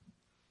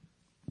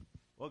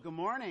Well, good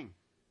morning.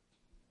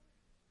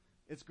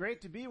 It's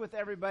great to be with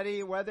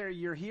everybody, whether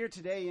you're here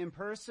today in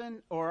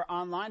person or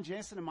online.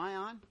 Jason, am I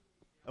on?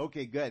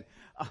 Okay, good.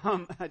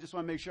 I just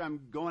want to make sure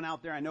I'm going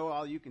out there. I know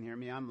all you can hear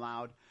me. I'm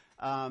loud.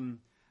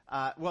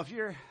 Well, if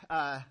you're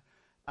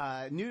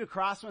new to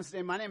Crosswinds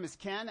today, my name is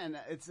Ken, and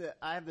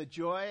I have the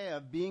joy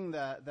of being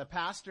the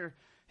pastor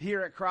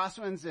here at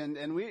Crosswinds,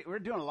 and we're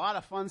doing a lot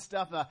of fun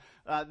stuff.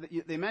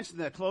 They mentioned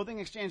the clothing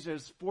exchange.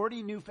 There's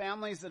 40 new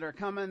families that are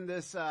coming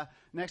this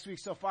next week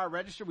so far.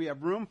 Register. We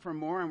have room for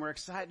more, and we're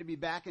excited to be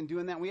back and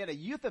doing that. We had a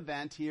youth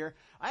event here.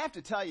 I have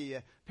to tell you,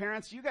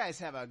 parents, you guys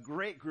have a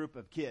great group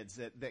of kids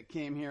that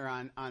came here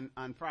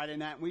on Friday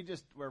night.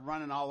 We're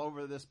running all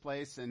over this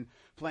place and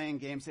playing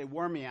games. They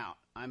wore me out.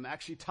 I'm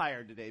actually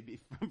tired today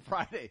from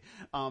Friday,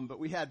 but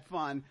we had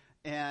fun.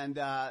 And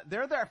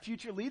they're our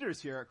future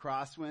leaders here at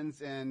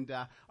Crosswinds, and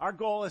our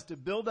goal is to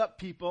build up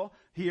people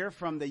here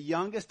from the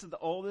youngest to the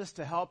oldest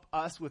to help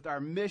us with our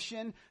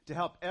mission to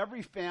help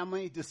every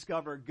family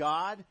discover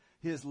God,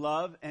 His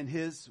love, and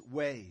His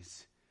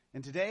ways.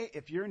 And today,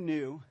 if you're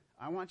new,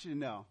 I want you to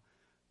know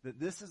that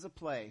this is a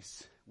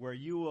place where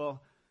you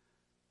will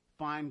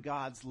find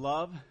God's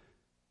love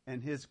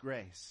and His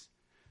grace.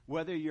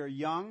 Whether you're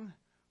young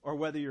or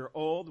whether you're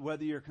old,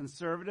 whether you're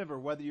conservative or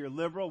whether you're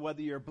liberal,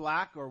 whether you're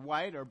black or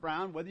white or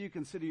brown, whether you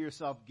consider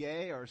yourself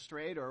gay or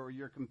straight or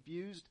you're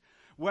confused,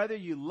 whether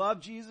you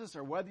love Jesus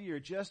or whether you're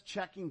just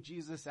checking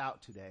Jesus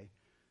out today,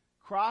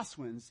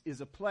 Crosswinds is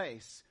a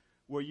place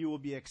where you will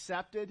be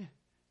accepted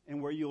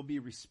and where you'll be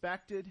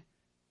respected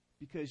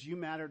because you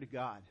matter to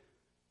God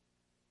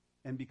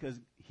and because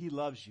He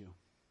loves you.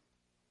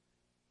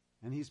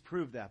 And He's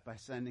proved that by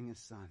sending His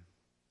Son.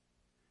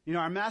 You know,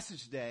 our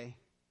message today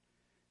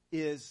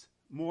is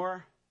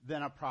more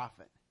than a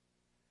prophet.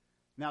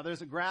 Now,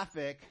 there's a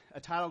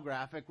title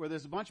graphic, where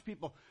there's a bunch of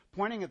people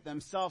pointing at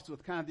themselves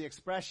with kind of the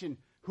expression,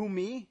 who,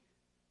 me?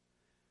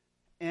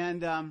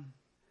 And,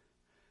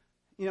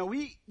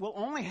 we will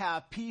only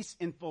have peace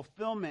and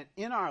fulfillment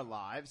in our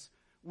lives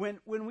when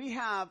we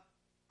have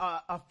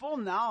a full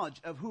knowledge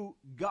of who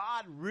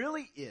God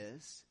really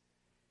is,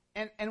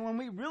 and when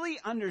we really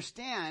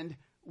understand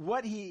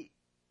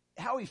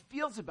how He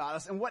feels about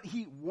us and what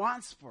He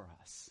wants for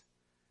us.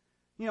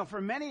 You know,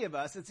 for many of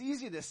us, it's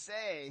easy to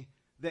say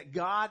that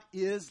God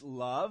is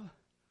love,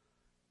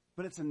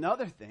 but it's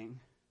another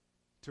thing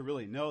to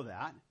really know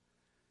that.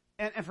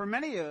 And for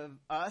many of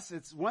us,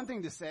 it's one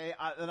thing to say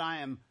that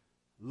I am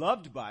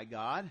loved by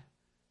God,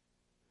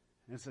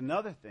 and it's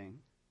another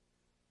thing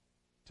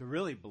to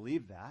really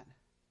believe that.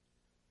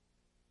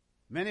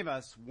 Many of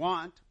us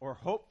want or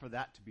hope for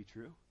that to be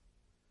true.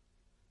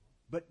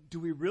 But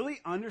do we really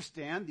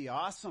understand the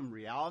awesome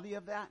reality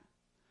of that?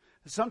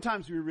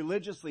 Sometimes we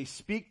religiously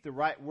speak the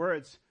right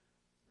words,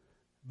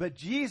 but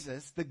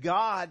Jesus, the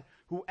God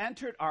who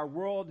entered our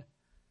world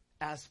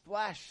as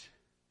flesh,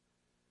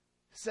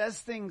 says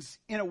things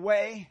in a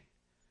way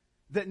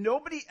that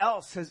nobody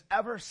else has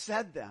ever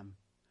said them.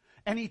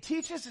 And He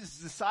teaches His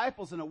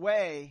disciples in a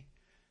way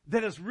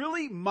that is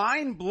really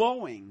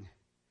mind-blowing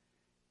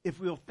if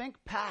we'll think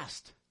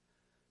past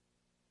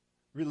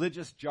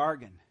religious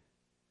jargon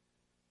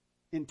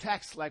in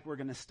texts like we're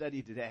going to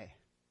study today.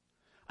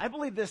 I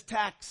believe this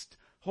text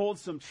holds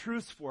some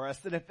truths for us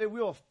that if we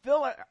will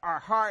fill our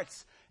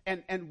hearts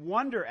and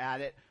wonder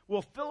at it,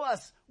 will fill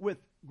us with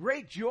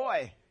great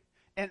joy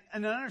and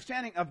an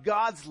understanding of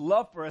God's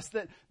love for us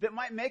that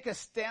might make us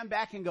stand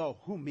back and go,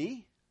 who,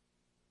 me?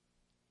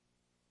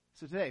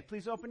 So today,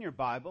 please open your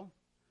Bible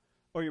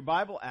or your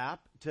Bible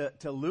app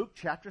to Luke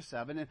chapter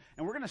 7, and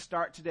we're going to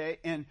start today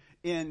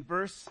in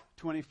verse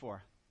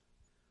 24.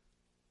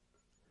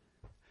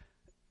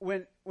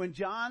 When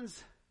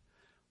John's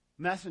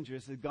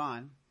messengers had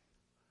gone,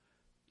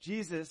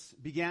 Jesus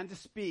began to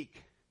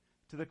speak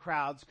to the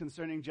crowds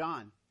concerning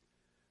John.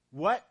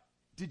 What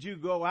did you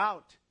go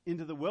out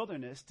into the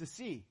wilderness to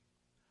see?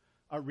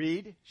 A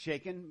reed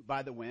shaken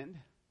by the wind?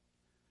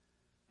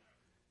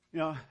 You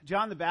know,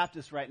 John the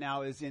Baptist right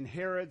now is in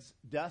Herod's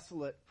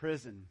desolate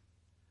prison.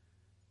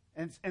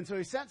 And so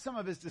he sent some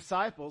of his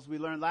disciples, we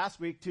learned last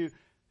week,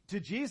 to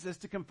Jesus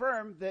to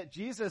confirm that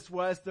Jesus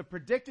was the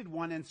predicted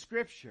one in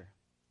Scripture.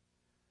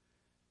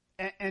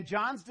 And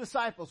John's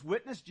disciples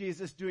witnessed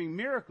Jesus doing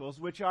miracles,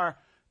 which are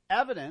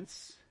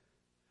evidence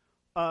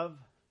of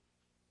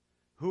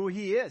who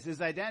He is,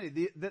 His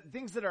identity, the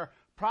things that are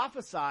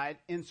prophesied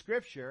in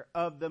Scripture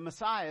of the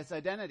Messiah's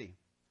identity.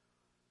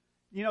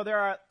 You know, there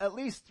are at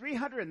least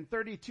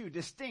 332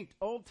 distinct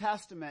Old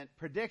Testament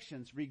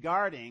predictions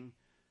regarding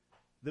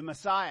the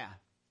Messiah,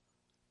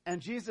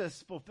 and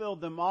Jesus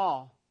fulfilled them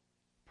all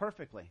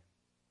perfectly.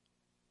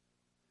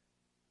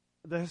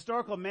 The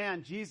historical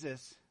man,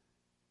 Jesus,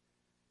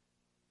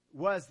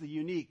 was the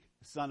unique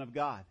Son of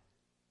God.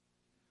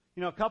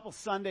 You know, a couple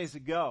Sundays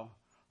ago,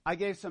 I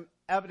gave some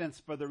evidence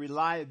for the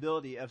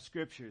reliability of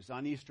Scriptures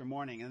on Easter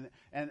morning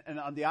and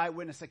on the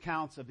eyewitness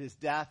accounts of His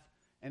death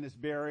and His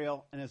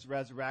burial and His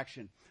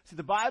resurrection. See,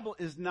 the Bible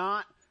is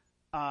not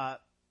an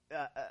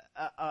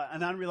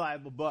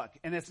unreliable book.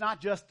 And it's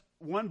not just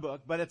one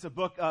book, but it's a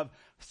book of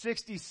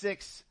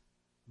 66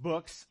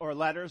 books or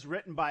letters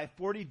written by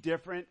 40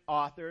 different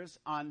authors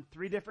on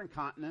 3 different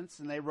continents,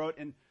 and they wrote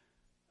in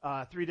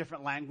 3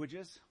 different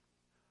languages.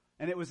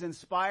 And it was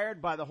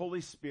inspired by the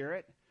Holy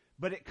Spirit,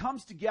 but it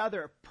comes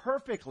together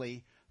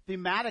perfectly,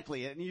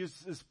 thematically. It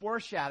uses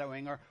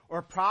foreshadowing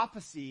or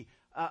prophecy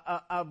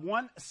of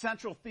one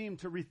central theme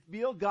to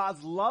reveal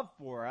God's love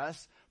for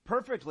us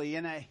perfectly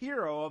in a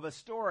hero of a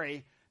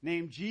story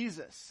named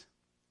Jesus.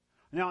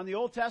 Now, in the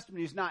Old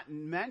Testament, he's not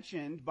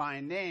mentioned by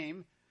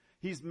name.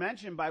 He's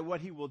mentioned by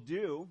what he will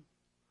do.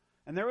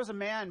 And there was a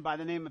man by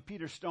the name of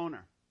Peter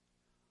Stoner.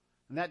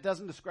 And that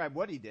doesn't describe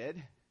what he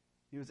did.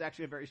 He was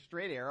actually a very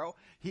straight arrow.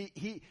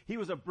 He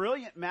was a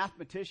brilliant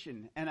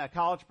mathematician and a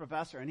college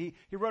professor. And he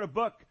wrote a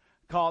book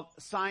called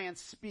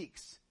Science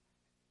Speaks.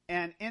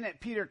 And in it,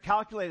 Peter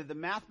calculated the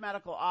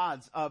mathematical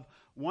odds of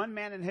one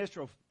man in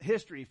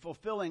history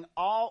fulfilling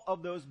all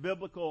of those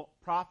biblical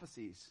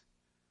prophecies.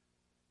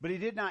 But he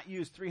did not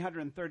use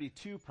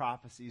 332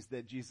 prophecies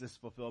that Jesus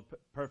fulfilled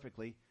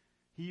perfectly.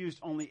 He used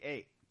only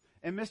 8.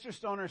 And Mr.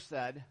 Stoner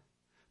said,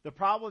 the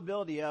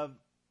probability of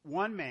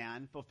one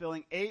man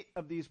fulfilling 8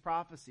 of these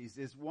prophecies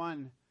is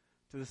 1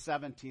 to the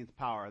 17th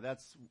power.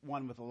 That's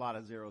 1 with a lot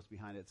of zeros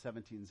behind it,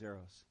 17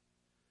 zeros.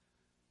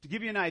 To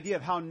give you an idea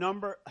of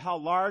how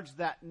large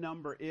that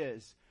number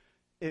is,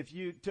 if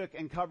you took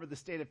and covered the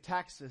state of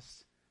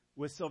Texas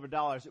with silver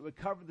dollars, it would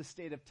cover the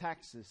state of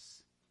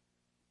Texas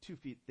 2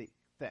 feet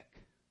thick.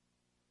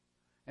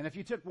 And if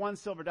you took one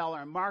silver dollar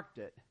and marked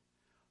it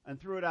and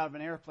threw it out of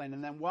an airplane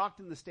and then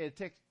walked in the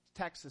state of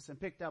Texas and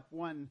picked up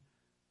one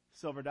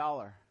silver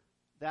dollar,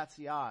 that's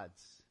the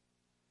odds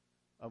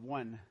of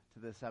 1 to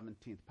the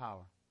 17th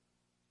power.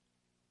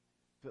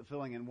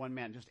 Fulfilling in one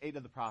man, just 8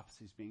 of the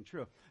prophecies being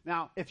true.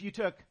 Now, if you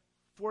took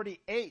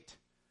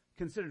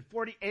considered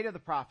 48 of the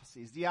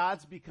prophecies, the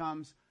odds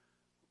becomes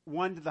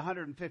 1 to the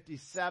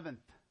 157th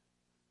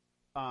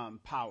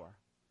power.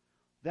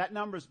 That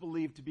number is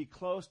believed to be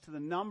close to the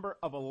number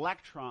of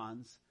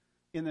electrons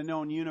in the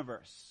known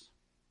universe.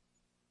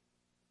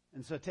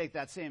 And so take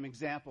that same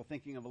example,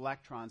 thinking of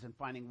electrons and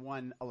finding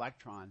one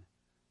electron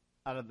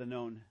out of the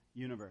known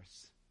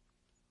universe.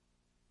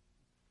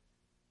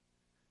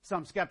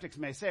 Some skeptics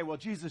may say, well,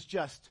 Jesus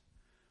just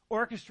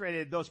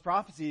orchestrated those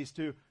prophecies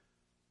to,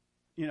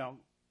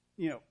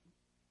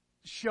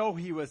 show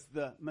he was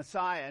the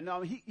Messiah.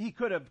 No, he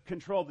could have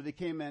controlled that he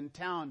came in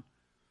town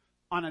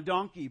on a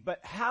donkey. But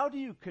how do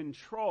you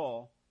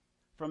control,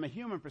 from a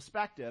human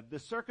perspective, the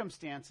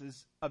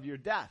circumstances of your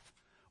death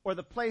or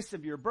the place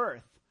of your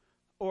birth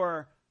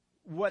or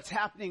what's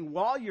happening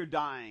while you're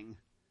dying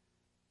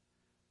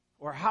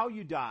or how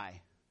you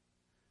die?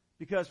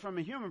 Because from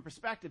a human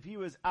perspective, he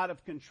was out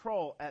of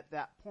control at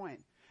that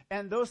point.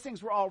 And those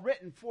things were all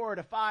written 400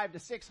 to 500 to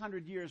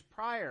 600 years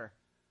prior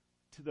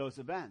to those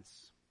events.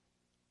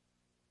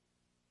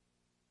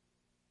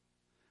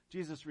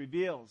 Jesus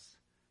reveals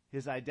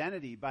his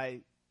identity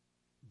by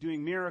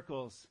doing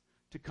miracles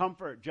to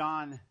comfort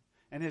John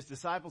and his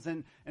disciples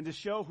and to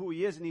show who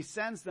he is, and he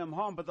sends them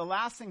home. But the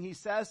last thing he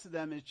says to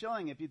them is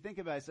chilling. If you think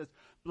about it, he says,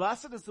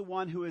 "Blessed is the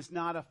one who is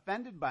not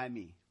offended by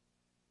me."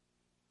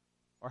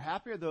 Or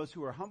happy are those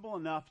who are humble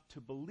enough to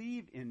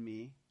believe in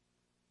me,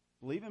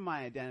 believe in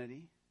my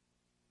identity,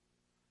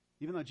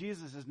 even though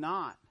Jesus is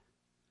not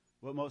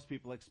what most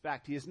people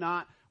expect. He is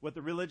not what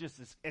the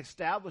religious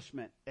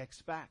establishment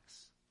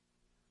expects,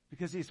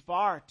 because he's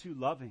far too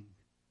loving.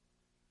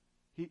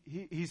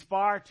 He's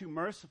far too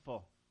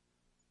merciful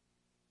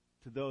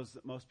to those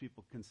that most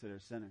people consider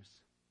sinners.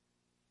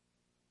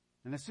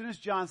 And as soon as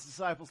John's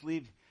disciples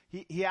leave,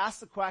 he asks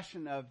the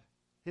question of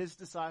his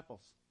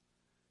disciples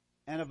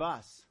and of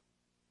us,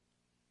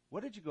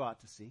 what did you go out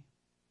to see?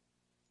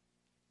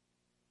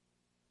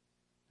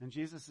 And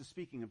Jesus is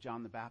speaking of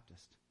John the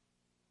Baptist.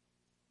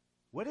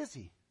 What is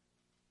he?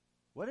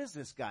 What is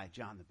this guy,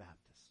 John the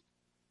Baptist?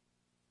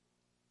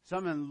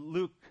 Some in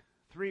Luke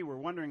 3 were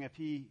wondering if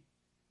he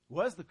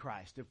was the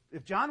Christ,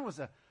 if John was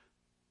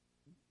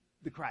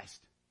the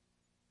Christ.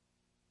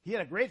 He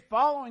had a great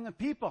following of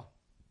people.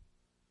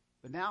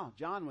 But now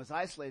John was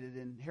isolated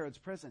in Herod's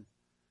prison.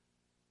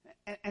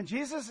 And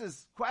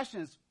Jesus'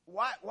 question is,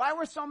 why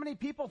were so many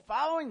people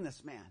following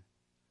this man?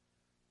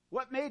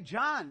 What made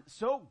John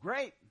so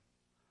great?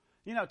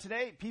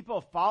 Today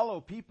people follow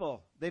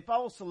people. They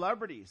follow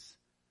celebrities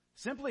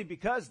simply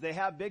because they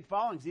have big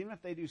followings. Even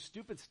if they do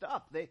stupid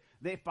stuff,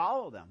 they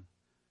follow them.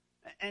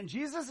 And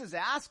Jesus is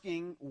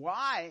asking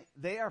why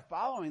they are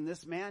following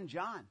this man,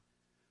 John.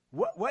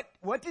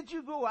 What did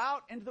you go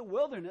out into the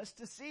wilderness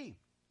to see?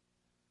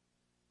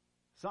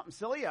 Something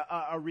silly?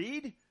 A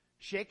reed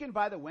shaken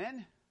by the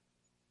wind?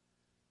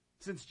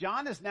 Since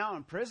John is now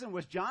in prison,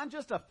 was John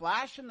just a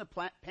flash in the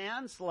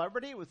pan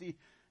celebrity? Was he,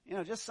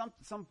 just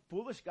some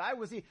foolish guy?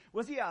 Was he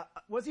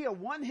a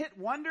one-hit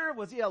wonder?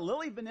 Was he a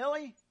Lily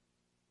Vanilli?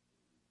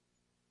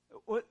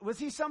 Was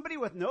he somebody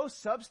with no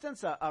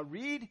substance, a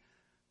reed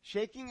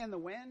shaking in the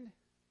wind?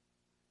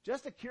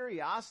 Just a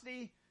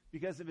curiosity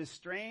because of his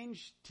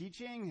strange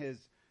teaching,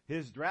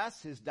 his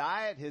dress, his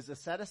diet, his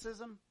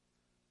asceticism?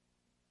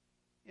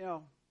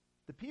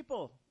 The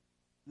people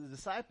the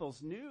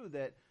disciples knew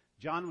that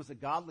John was a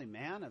godly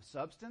man of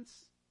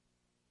substance.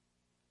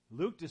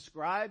 Luke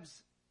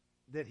describes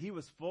that he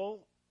was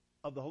full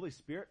of the Holy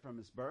Spirit from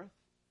his birth.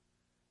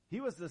 He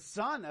was the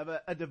son of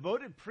a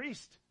devoted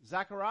priest,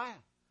 Zechariah.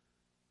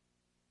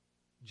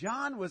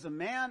 John was a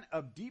man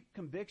of deep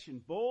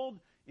conviction, bold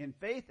in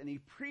faith, and he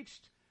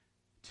preached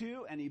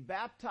to and he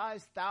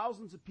baptized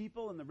thousands of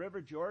people in the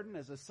River Jordan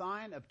as a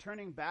sign of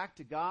turning back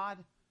to God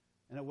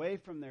and away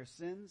from their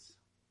sins.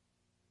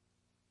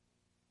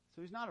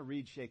 So he's not a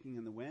reed shaking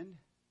in the wind.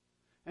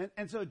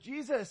 And so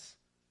Jesus,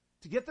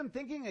 to get them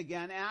thinking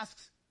again,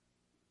 asks,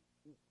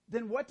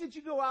 then what did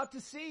you go out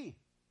to see?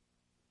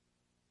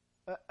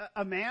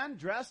 A man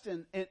dressed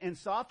in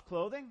soft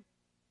clothing?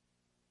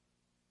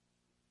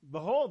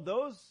 Behold,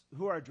 those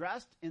who are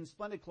dressed in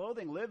splendid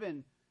clothing live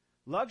in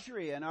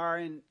luxury and are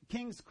in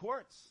king's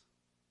courts.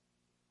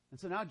 And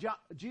so now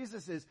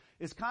Jesus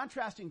is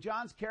contrasting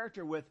John's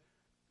character with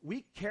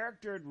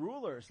weak-charactered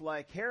rulers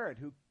like Herod,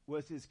 who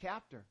was his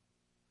captor.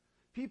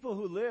 People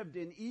who lived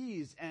in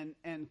ease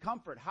and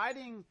comfort,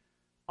 hiding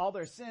all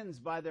their sins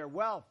by their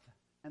wealth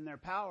and their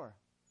power.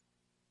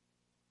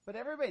 But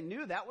everybody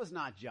knew that was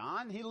not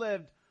John. He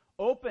lived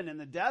open in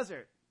the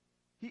desert.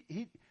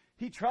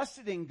 He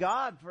trusted in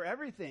God for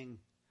everything.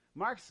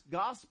 Mark's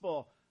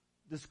gospel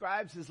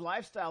describes his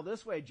lifestyle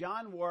this way.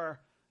 John wore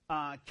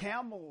a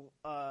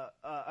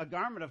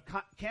garment of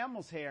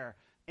camel's hair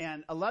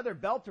and a leather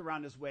belt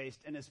around his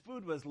waist, and his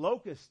food was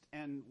locust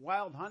and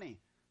wild honey.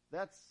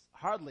 That's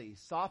hardly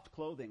soft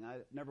clothing. I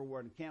never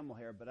wore camel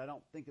hair, but I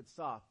don't think it's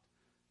soft.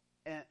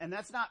 And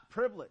that's not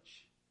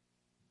privilege.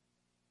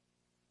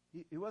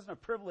 He wasn't a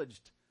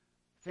privileged,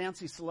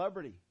 fancy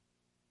celebrity.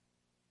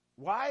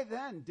 Why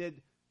then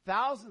did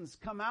thousands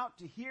come out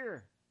to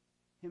hear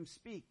him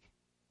speak?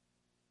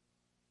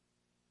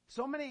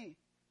 So many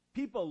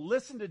people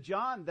listened to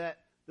John that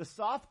the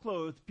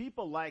soft-clothed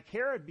people like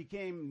Herod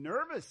became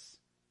nervous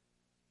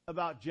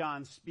about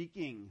John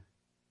speaking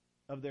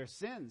of their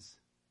sins.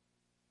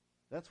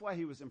 That's why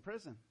he was in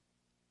prison.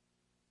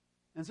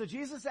 And so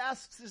Jesus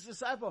asks his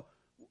disciple,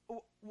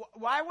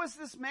 why was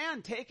this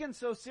man taken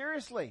so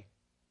seriously?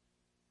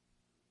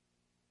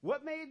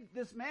 What made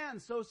this man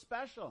so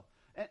special?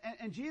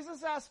 And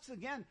Jesus asks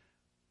again,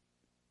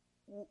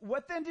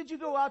 what then did you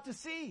go out to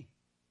see?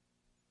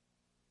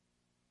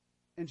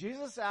 And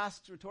Jesus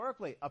asks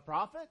rhetorically, a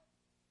prophet?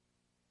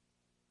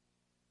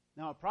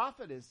 Now, a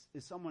prophet is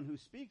someone who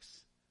speaks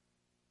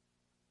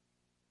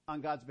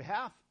on God's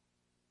behalf.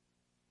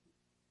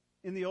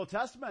 In the Old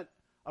Testament,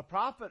 a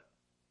prophet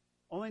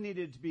only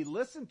needed to be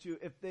listened to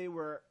if they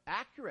were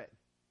accurate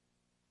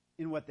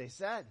in what they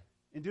said.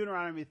 In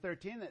Deuteronomy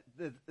 13,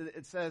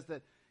 it says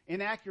that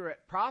inaccurate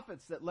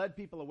prophets that led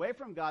people away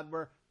from God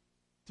were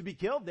to be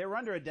killed. They were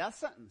under a death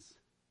sentence.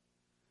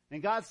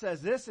 And God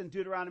says this in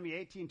Deuteronomy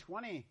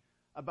 18:20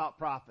 about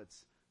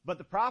prophets. But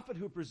the prophet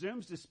who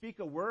presumes to speak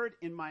a word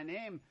in my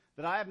name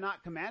that I have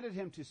not commanded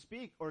him to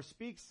speak, or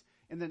speaks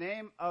in the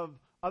name of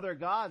other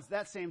gods,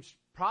 that same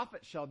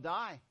prophet shall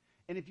die.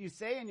 And if you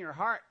say in your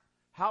heart,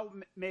 how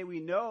may we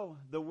know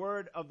the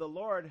word of the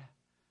Lord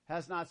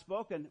has not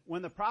spoken?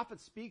 When the prophet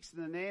speaks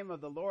in the name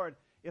of the Lord,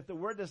 if the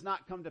word does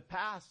not come to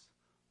pass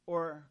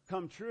or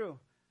come true,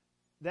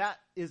 that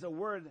is a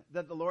word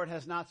that the Lord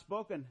has not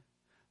spoken.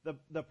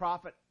 The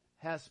prophet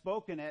has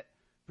spoken it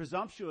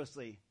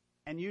presumptuously,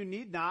 and you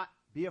need not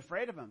be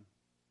afraid of him.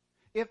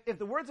 If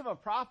the words of a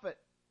prophet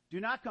do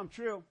not come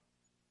true,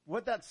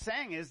 what that's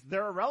saying is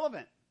they're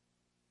irrelevant,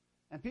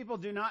 and people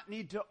do not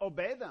need to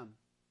obey them.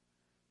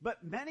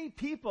 But many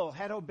people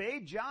had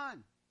obeyed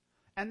John,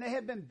 and they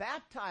had been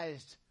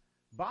baptized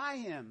by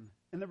him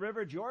in the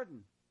River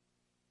Jordan.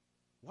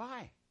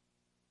 Why?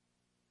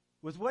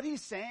 Was what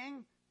he's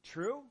saying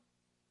true?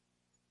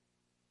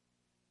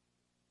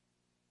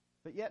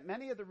 But yet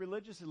many of the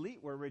religious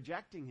elite were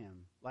rejecting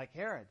him, like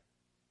Herod.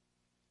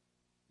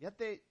 Yet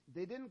they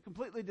didn't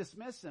completely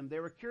dismiss him. They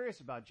were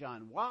curious about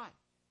John. Why?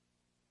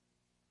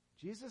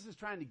 Jesus is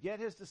trying to get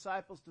his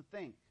disciples to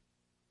think.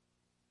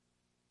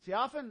 See,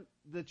 often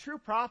the true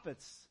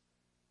prophets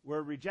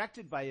were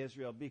rejected by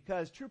Israel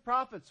because true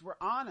prophets were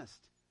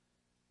honest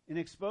in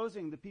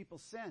exposing the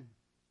people's sin.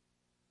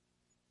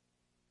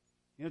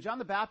 You know, John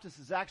the Baptist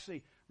is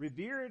actually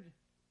revered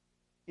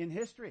in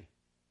history.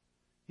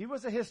 He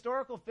was a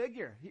historical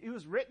figure. He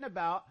was written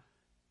about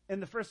in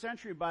the first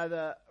century by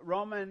the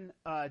Roman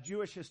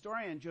Jewish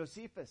historian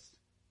Josephus.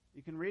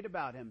 You can read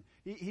about him.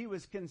 He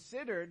was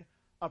considered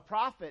a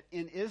prophet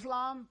in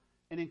Islam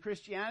and in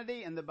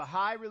Christianity and the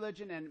Baha'i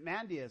religion and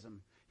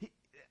Mandaism.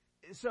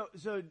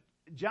 So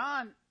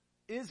John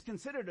is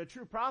considered a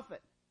true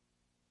prophet.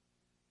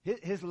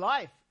 His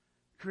life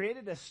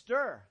created a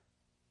stir.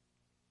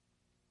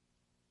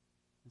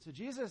 And so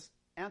Jesus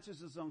answers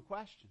his own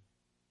question.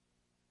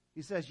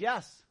 He says,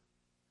 yes,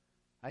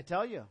 I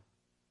tell you,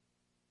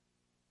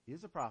 he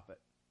is a prophet,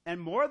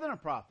 and more than a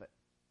prophet.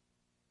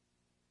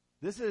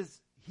 This is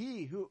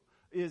he who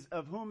is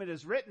of whom it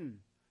is written,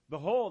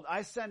 behold,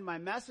 I send my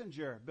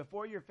messenger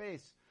before your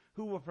face,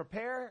 who will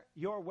prepare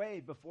your way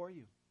before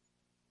you.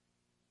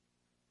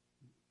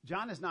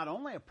 John is not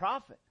only a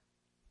prophet.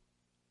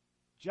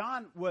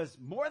 John was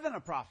more than a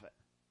prophet.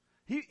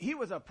 He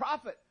was a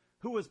prophet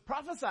who was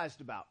prophesied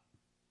about.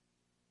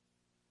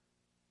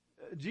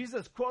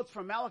 Jesus quotes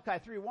from Malachi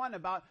 3:1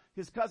 about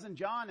his cousin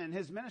John and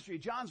his ministry.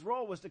 John's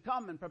role was to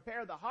come and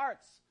prepare the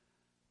hearts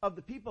of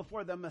the people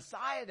for the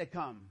Messiah to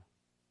come.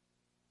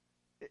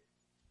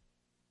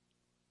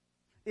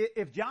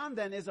 If John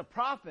then is a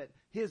prophet,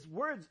 his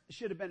words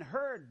should have been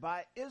heard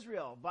by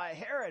Israel, by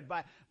Herod,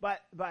 by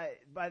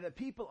the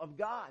people of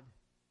God.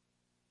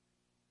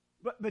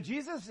 But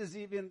Jesus is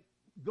even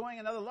going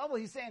another level.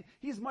 He's saying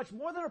he's much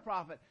more than a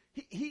prophet.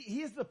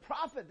 He is the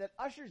prophet that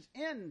ushers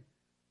in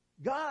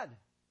God.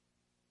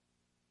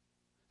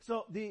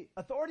 So the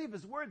authority of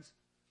his words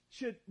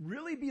should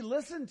really be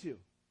listened to.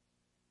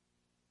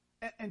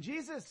 And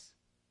Jesus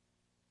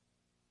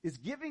is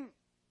giving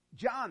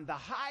John the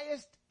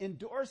highest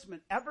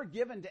endorsement ever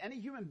given to any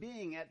human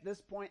being at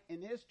this point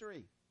in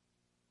history.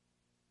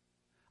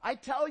 I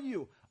tell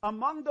you,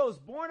 among those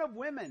born of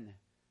women,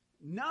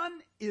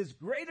 none is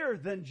greater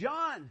than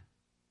John.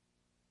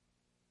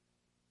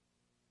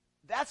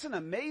 That's an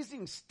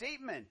amazing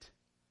statement,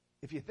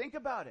 if you think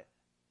about it.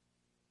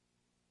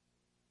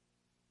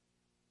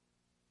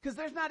 Because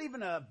there's not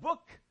even a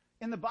book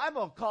in the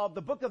Bible called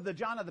the Book of the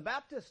John of the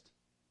Baptist.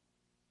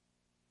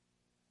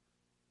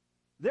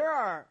 There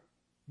are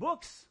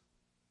books,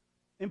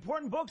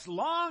 important books,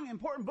 long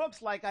important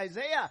books like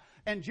Isaiah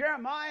and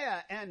Jeremiah,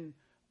 and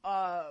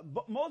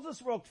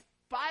Moses wrote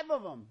 5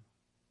 of them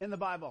in the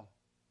Bible.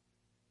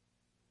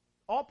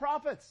 All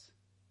prophets.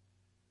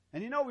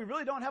 And we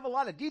really don't have a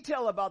lot of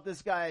detail about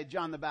this guy,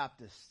 John the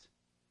Baptist,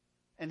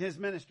 and his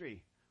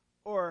ministry.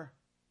 Or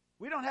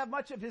we don't have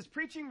much of his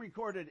preaching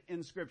recorded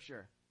in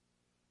Scripture.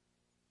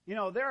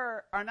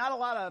 There are not a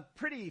lot of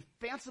pretty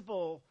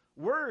fanciful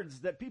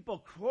words that people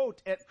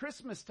quote at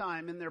Christmas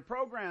time in their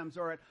programs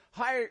or at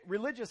high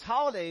religious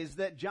holidays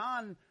that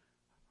John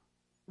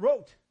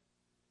wrote.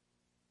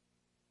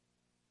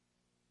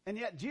 And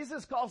yet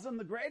Jesus calls him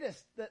the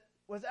greatest that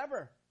was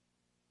ever.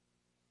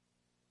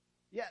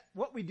 Yet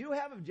what we do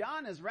have of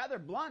John is rather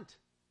blunt.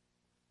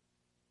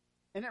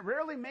 And it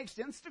rarely makes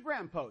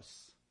Instagram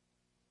posts.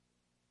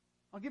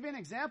 I'll give you an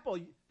example.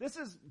 This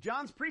is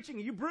John's preaching.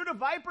 You brood of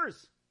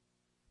vipers,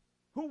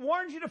 who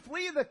warned you to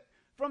flee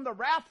from the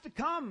wrath to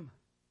come.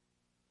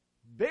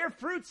 Bear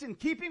fruits in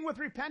keeping with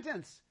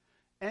repentance.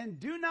 And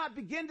do not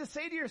begin to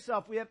say to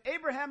yourself, we have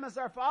Abraham as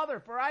our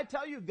father. For I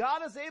tell you,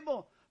 God is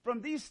able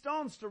from these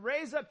stones to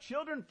raise up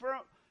children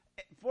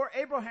for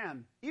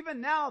Abraham.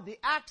 Even now the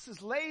axe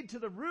is laid to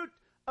the root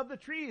of the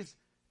trees.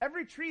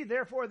 Every tree,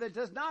 therefore, that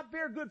does not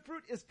bear good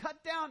fruit is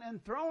cut down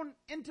and thrown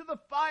into the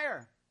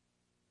fire.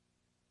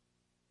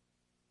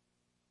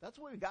 That's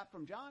what we got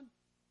from John.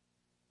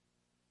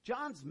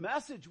 John's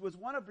message was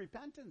one of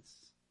repentance.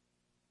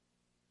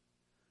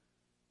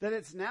 That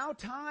it's now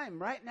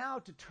time, right now,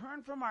 to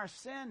turn from our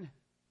sin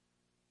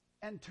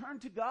and turn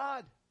to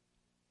God.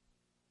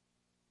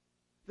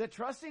 That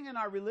trusting in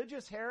our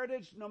religious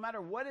heritage, no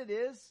matter what it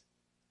is,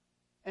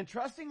 and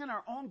trusting in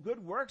our own good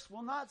works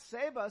will not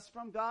save us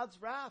from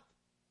God's wrath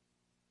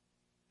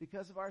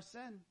because of our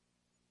sin.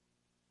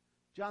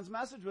 John's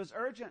message was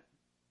urgent.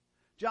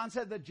 John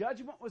said the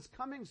judgment was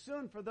coming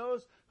soon for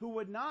those who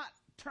would not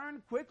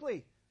turn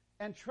quickly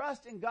and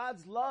trust in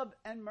God's love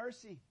and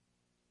mercy.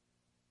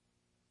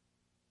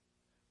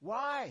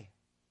 Why?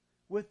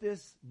 With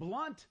this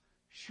blunt,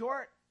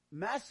 short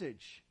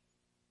message,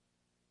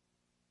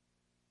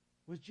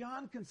 was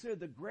John considered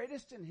the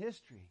greatest in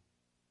history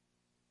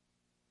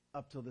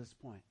up till this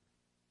point?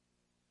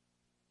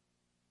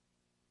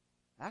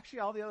 Actually,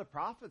 all the other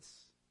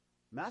prophets'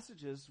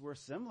 messages were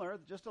similar,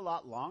 just a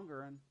lot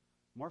longer and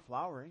more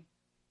flowery.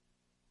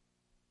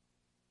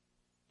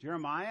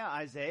 Jeremiah,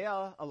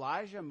 Isaiah,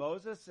 Elijah,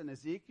 Moses, and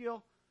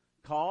Ezekiel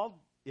called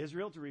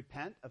Israel to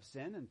repent of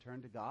sin and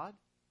turn to God.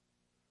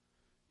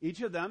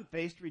 Each of them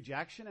faced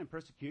rejection and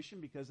persecution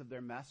because of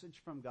their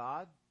message from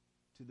God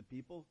to the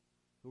people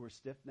who were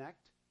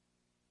stiff-necked.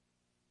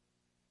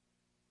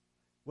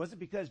 Was it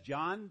because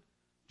John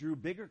drew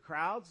bigger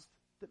crowds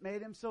that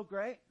made him so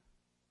great?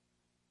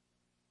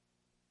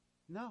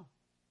 No.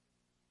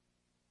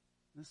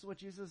 This is what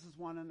Jesus is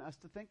wanting us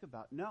to think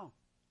about. No.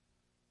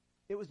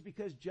 It was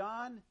because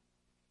John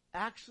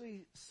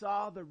actually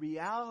saw the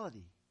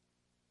reality.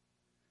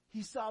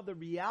 He saw the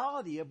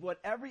reality of what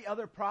every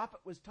other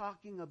prophet was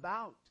talking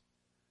about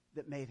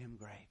that made him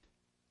great.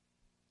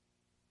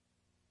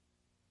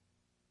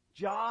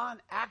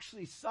 John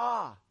actually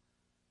saw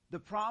the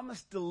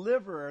promised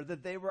deliverer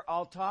that they were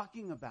all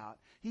talking about.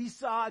 He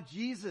saw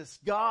Jesus,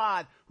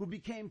 God, who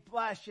became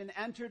flesh and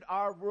entered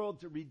our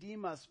world to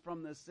redeem us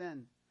from the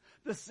sin.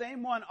 The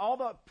same one all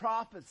the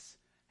prophets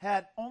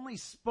had only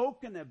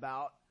spoken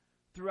about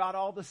throughout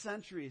all the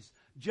centuries.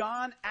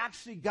 John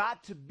actually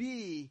got to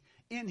be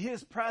in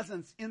his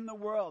presence in the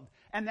world.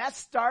 And that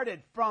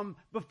started from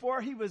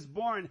before he was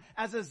born.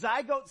 As a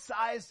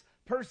zygote-sized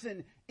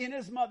person in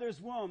his mother's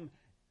womb,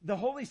 the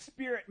Holy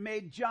Spirit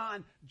made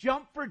John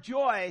jump for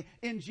joy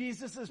in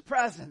Jesus'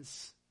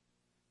 presence.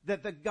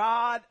 that the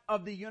God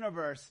of the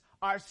universe,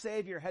 our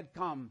Savior, had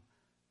come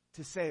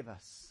to save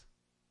us.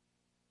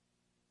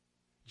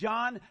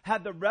 John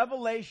had the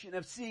revelation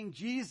of seeing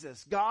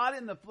Jesus, God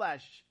in the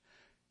flesh,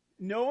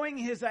 knowing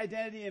his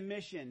identity and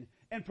mission,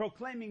 and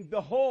proclaiming,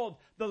 "Behold,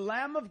 the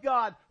Lamb of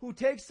God who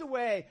takes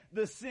away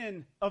the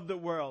sin of the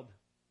world."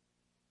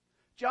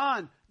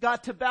 John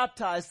got to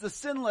baptize the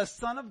sinless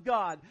Son of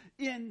God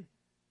in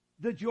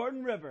the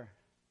Jordan River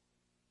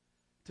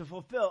to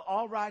fulfill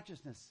all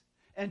righteousness.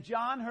 And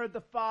John heard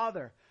the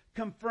Father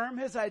confirm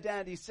his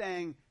identity,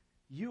 saying,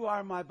 "You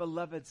are my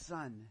beloved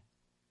Son.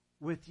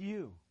 With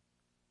you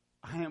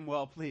I am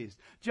well pleased."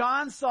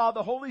 John saw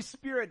the Holy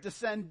Spirit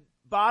descend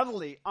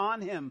bodily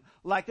on him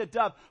like a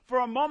dove. For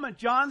a moment,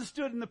 John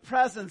stood in the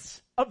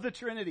presence of the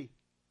Trinity.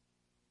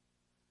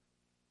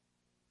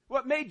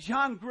 What made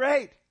John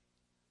great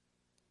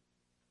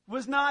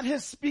was not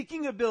his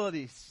speaking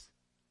abilities,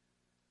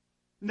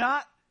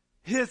 not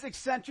his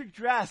eccentric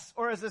dress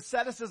or his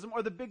asceticism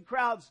or the big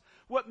crowds.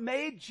 What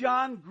made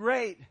John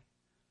great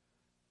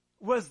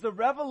was the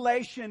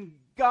revelation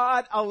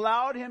God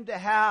allowed him to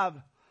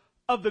have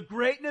of the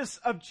greatness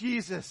of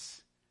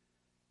Jesus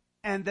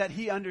and that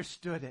he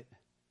understood it.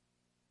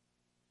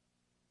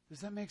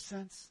 Does that make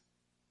sense?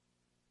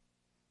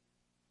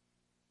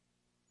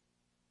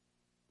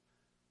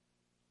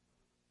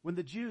 When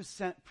the Jews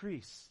sent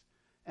priests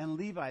and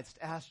Levites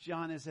to ask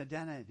John his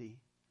identity,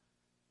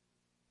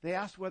 they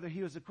asked whether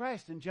he was the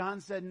Christ, and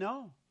John said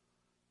no.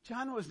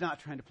 John was not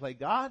trying to play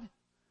God.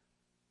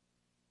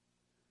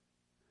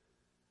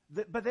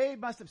 But they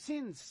must have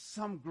seen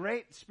some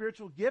great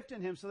spiritual gift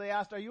in him, so they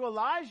asked, "Are you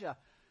Elijah?"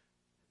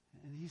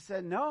 And he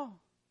said no.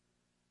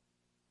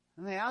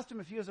 And they asked him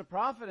if he was a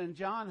prophet, and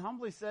John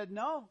humbly said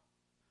no.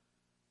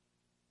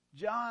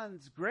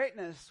 John's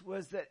greatness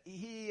was that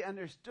he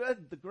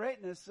understood the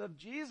greatness of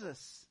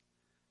Jesus.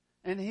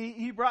 And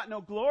he brought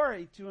no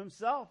glory to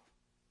himself.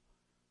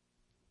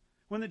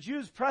 When the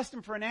Jews pressed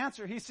him for an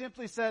answer, he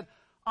simply said,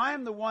 "I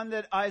am the one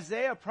that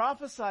Isaiah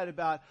prophesied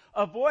about,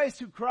 a voice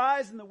who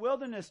cries in the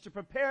wilderness to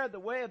prepare the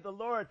way of the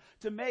Lord,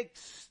 to make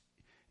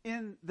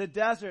in the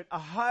desert a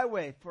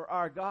highway for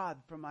our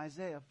God," from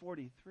Isaiah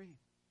 43.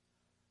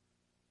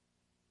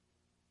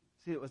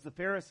 See, it was the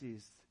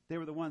Pharisees. They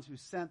were the ones who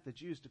sent the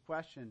Jews to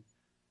question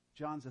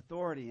John's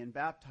authority in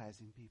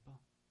baptizing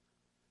people.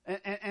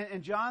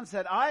 And John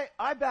said,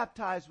 I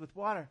baptize with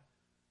water,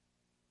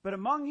 but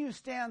among you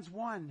stands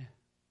one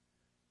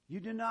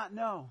you do not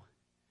know,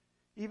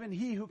 even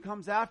he who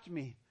comes after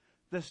me,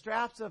 the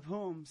straps of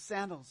whom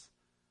sandals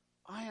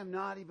I am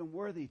not even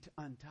worthy to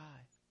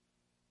untie.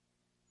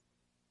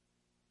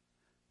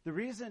 The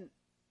reason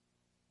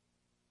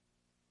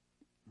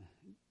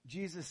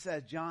Jesus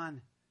said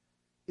John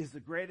is the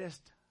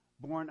greatest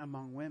born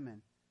among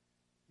women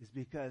is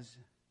because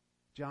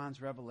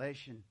John's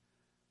revelation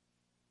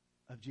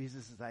of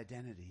Jesus'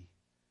 identity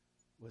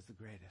was the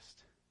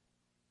greatest.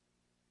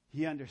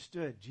 He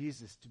understood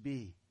Jesus to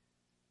be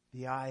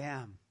the I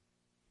Am,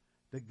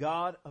 the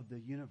God of the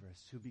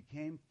universe who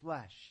became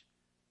flesh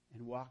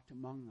and walked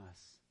among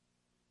us.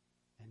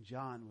 And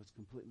John was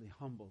completely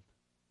humbled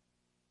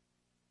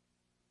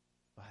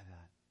by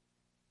that.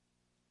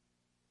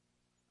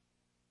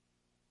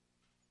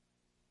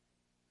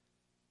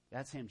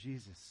 That same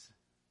Jesus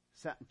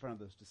sat in front of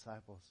those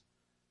disciples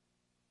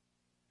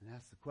and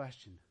asked the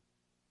question,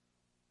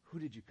 "Who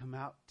did you come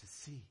out to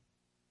see?"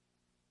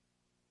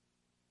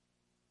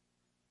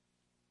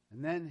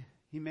 And then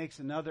he makes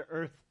another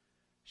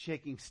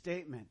earth-shaking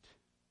statement,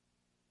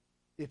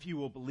 if you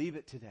will believe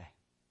it today,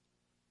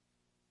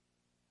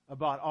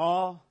 about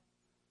all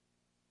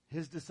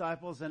his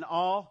disciples and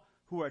all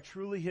who are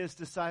truly his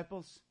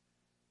disciples.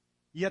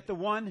 Yet the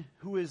one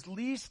who is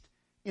least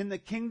in the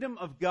kingdom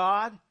of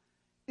God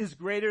is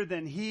greater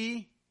than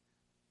he,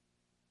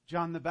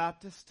 John the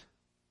Baptist.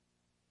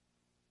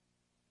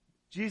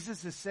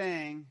 Jesus is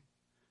saying,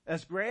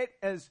 as great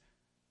as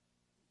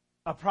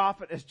a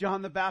prophet as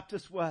John the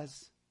Baptist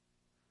was,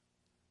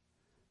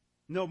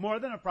 no more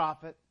than a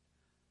prophet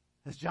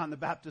as John the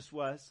Baptist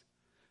was,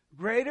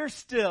 greater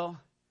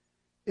still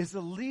is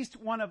the least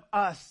one of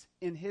us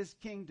in his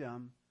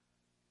kingdom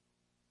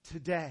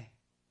today.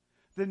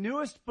 The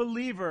newest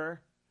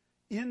believer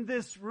in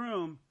this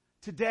room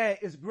today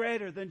is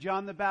greater than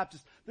John the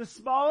Baptist. The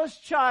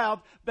smallest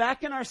child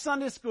back in our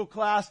Sunday school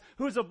class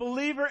who's a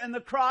believer in the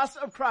cross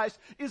of Christ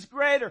is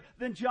greater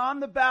than John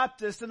the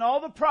Baptist and all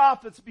the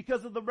prophets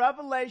because of the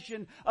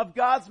revelation of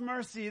God's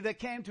mercy that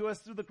came to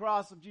us through the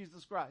cross of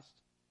Jesus Christ,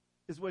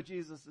 is what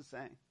Jesus is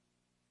saying.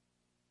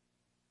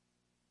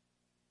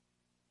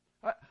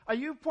 Are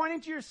you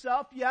pointing to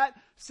yourself yet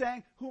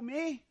saying, "Who,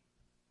 me?"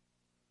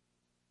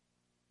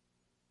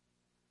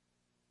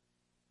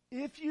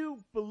 If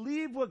you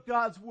believe what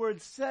God's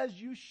word says,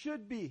 you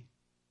should be.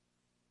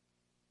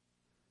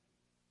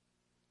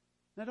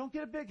 Now don't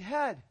get a big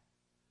head.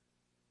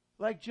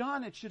 Like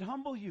John, it should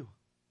humble you.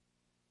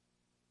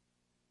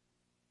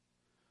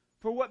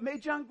 For what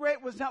made John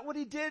great was not what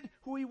he did,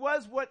 who he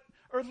was, what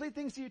earthly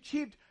things he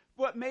achieved.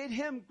 What made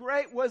him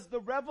great was the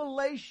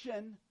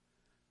revelation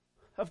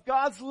of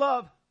God's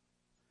love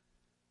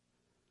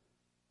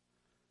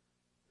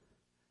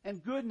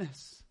and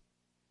goodness,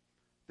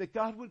 that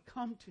God would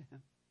come to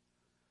him,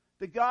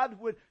 that God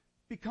would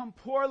become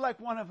poor like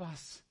one of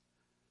us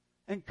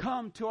and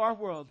come to our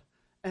world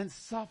and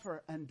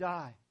suffer and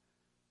die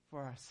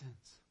for our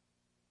sins.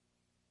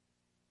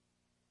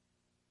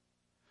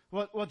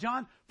 Well,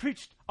 John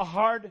preached a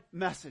hard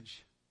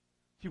message,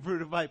 you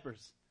brood of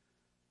vipers.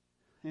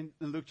 In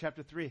Luke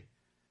chapter 3,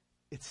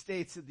 it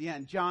states at the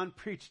end, John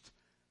preached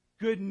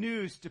good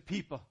news to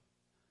people.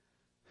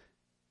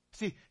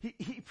 See,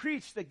 he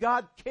preached that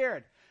God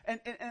cared. And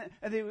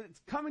they were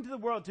coming to the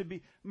world to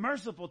be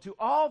merciful to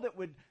all that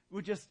would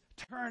just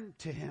turn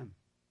to him.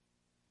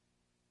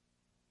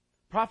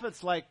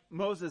 Prophets like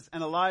Moses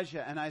and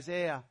Elijah and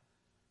Isaiah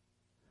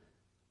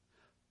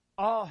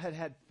all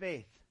had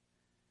faith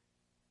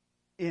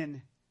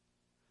in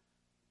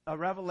a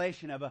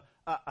revelation of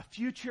a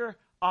future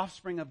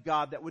offspring of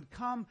God that would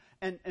come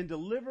and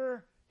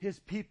deliver his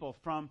people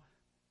from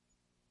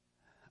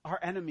our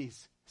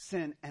enemies,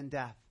 sin and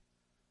death.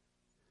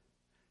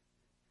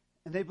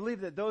 And they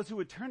believed that those who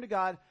would turn to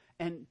God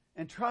and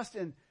trust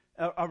in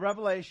a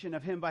revelation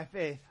of him by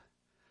faith,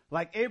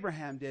 like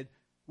Abraham did,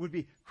 would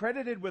be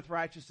credited with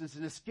righteousness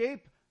and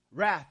escape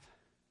wrath,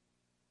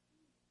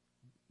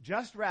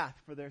 just wrath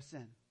for their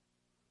sin.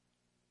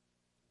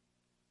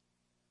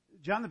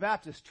 John the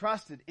Baptist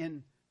trusted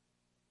in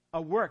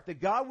a work that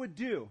God would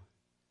do.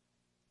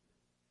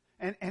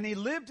 And he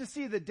lived to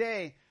see the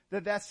day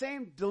that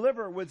same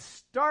deliverer would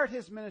start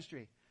his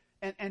ministry.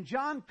 And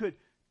John could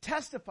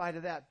testify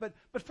to that.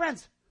 But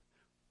friends,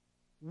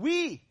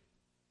 we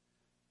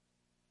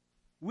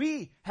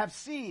have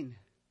seen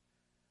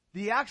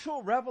the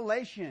actual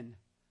revelation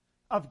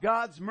of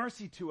God's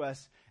mercy to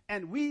us,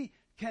 and we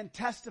can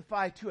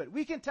testify to it.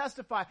 We can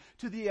testify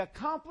to the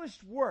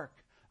accomplished work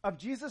of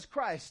Jesus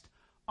Christ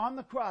on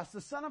the cross,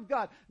 the Son of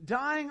God,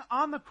 dying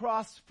on the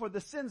cross for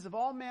the sins of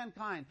all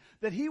mankind,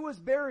 that he was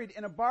buried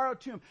in a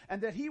borrowed tomb,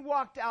 and that he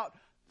walked out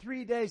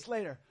 3 days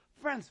later.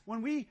 Friends,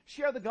 when we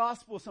share the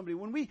gospel with somebody,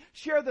 when we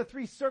share the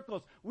 3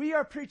 circles, we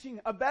are preaching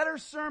a better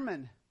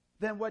sermon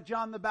than what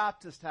John the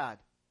Baptist had.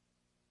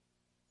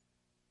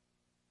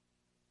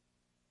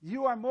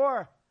 You are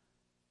more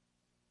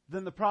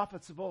than the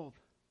prophets of old.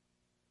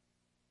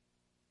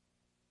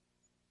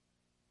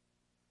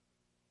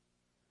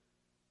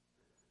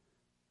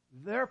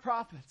 Their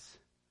prophets,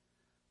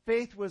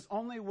 faith was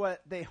only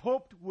what they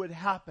hoped would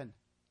happen.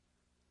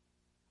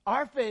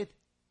 Our faith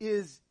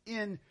is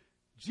in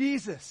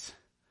Jesus,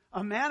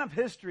 a man of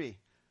history,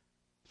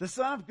 the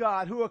Son of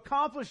God who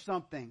accomplished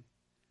something.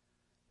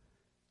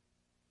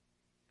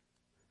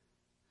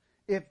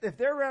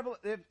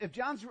 If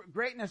John's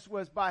greatness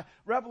was by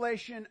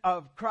revelation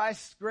of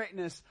Christ's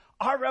greatness,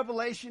 our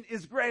revelation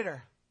is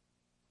greater.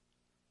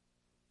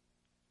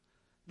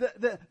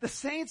 The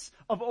saints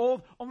of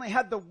old only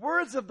had the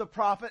words of the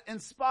prophet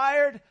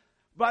inspired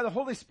by the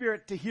Holy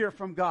Spirit to hear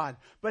from God.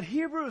 But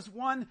Hebrews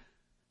 1,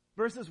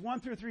 verses 1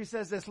 through 3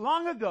 says this: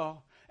 long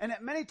ago, and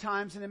at many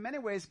times and in many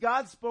ways,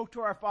 God spoke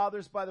to our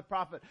fathers by the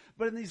prophet.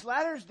 But in these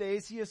latter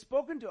days, he has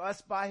spoken to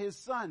us by his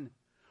Son,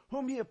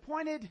 whom he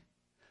appointed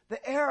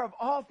the heir of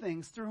all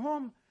things, through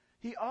whom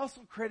he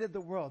also created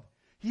the world.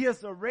 He is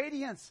the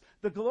radiance,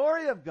 the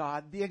glory of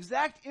God, the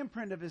exact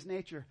imprint of his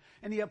nature,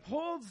 and he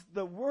upholds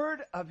the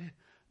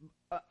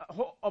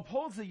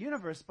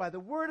universe by the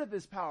word of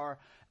his power.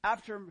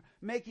 After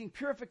making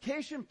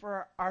purification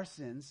for our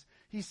sins,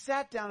 he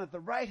sat down at the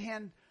right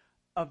hand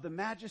of the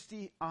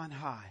majesty on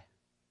high.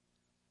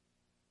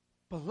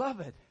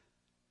 Beloved,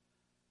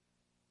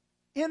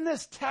 in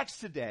this text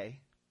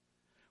today,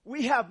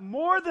 we have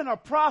more than a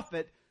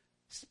prophet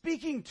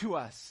speaking to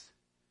us.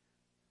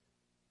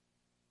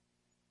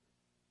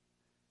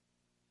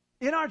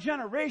 In our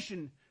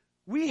generation,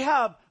 we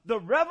have the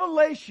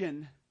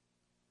revelation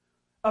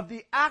of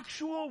the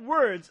actual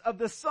words of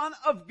the Son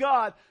of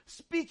God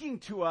speaking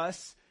to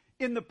us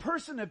in the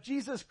person of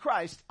Jesus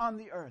Christ on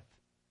the earth.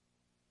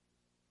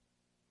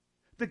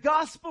 The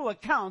gospel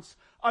accounts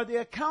are the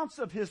accounts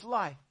of his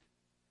life.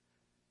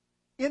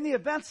 In the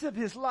events of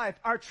his life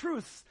are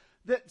truths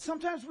that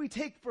sometimes we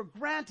take for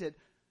granted,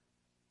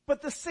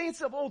 but the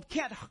saints of old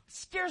can't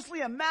scarcely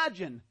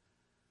imagine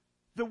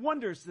the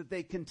wonders that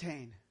they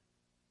contain.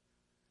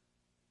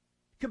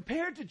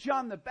 Compared to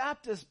John the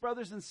Baptist,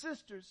 brothers and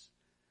sisters,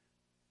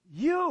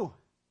 you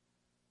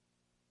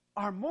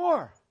are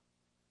more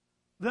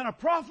than a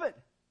prophet.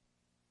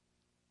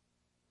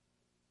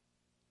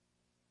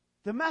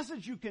 The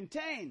message you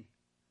contain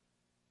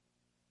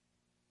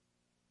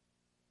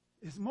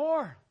is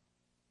more.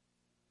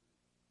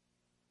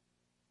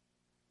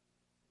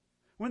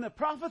 When the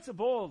prophets of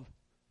old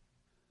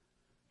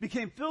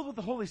became filled with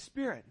the Holy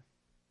Spirit,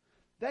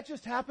 that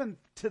just happened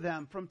to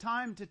them from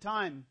time to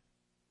time.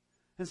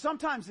 And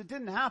sometimes it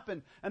didn't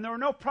happen, and there were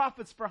no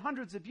prophets for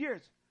hundreds of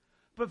years.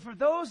 But for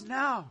those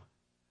now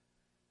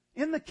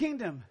in the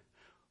kingdom,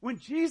 when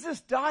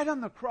Jesus died on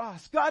the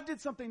cross, God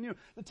did something new.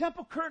 The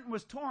temple curtain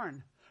was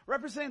torn,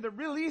 representing the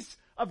release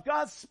of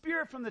God's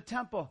Spirit from the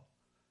temple.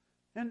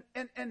 And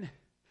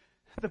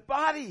the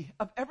body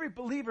of every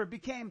believer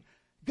became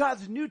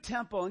God's new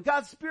temple, and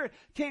God's Spirit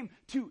came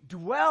to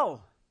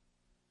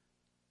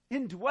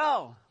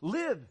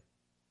live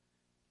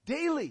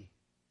daily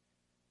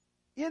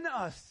in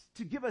us,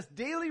 to give us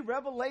daily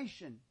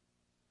revelation.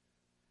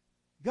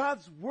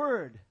 God's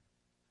Word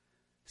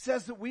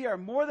says that we are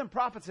more than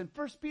prophets. In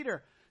 1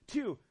 Peter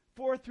 2,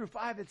 4 through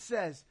 5, it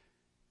says,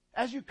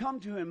 as you come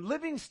to him,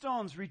 living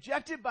stones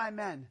rejected by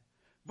men,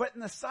 but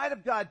in the sight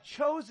of God,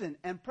 chosen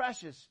and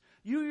precious,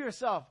 you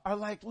yourself are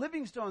like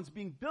living stones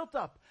being built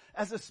up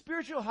as a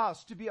spiritual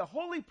house to be a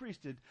holy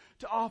priesthood,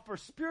 to offer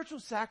spiritual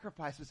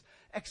sacrifices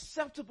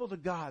acceptable to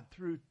God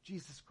through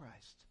Jesus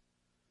Christ.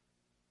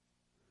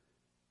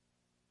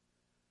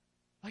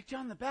 Like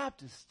John the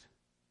Baptist,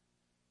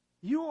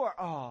 you are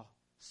all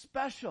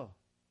special,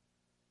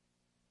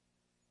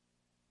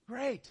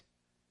 great,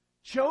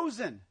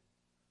 chosen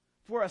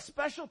for a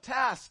special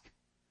task,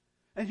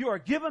 and you are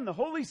given the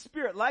Holy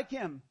Spirit like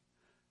him.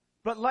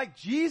 But like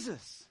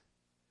Jesus,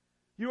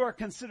 you are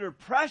considered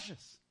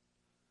precious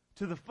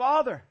to the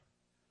Father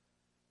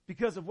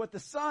because of what the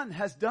Son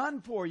has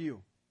done for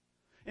you.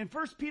 In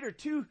 1 Peter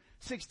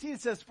 2:16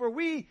 it says, for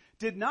we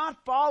did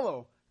not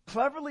follow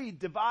cleverly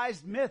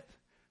devised myth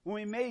when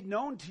we made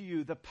known to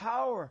you the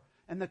power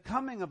and the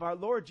coming of our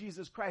Lord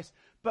Jesus Christ,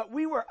 but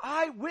we were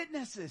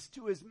eyewitnesses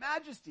to his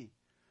majesty.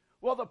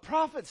 Well, the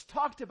prophets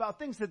talked about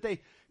things that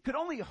they could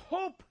only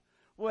hope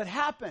would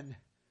happen.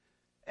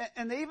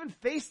 And they even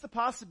faced the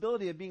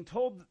possibility of being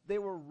told they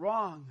were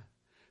wrong.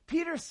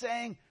 Peter's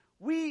saying,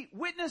 we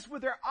witnessed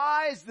with our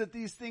eyes that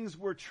these things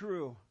were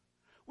true.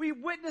 We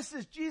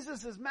witnessed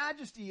Jesus'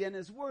 majesty and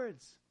his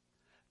words.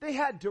 They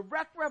had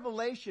direct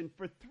revelation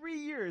for 3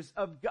 years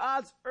of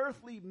God's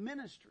earthly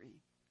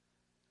ministry.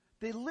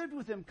 They lived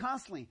with him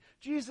constantly.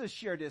 Jesus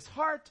shared his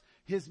heart,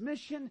 his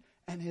mission,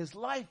 and his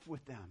life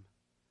with them.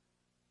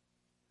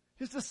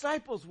 His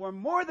disciples were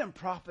more than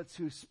prophets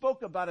who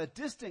spoke about a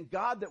distant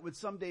God that would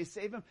someday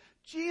save him.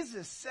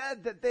 Jesus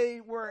said that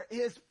they were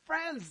his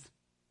friends.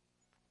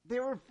 They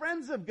were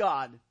friends of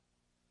God.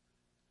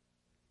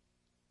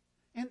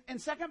 In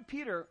 2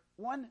 Peter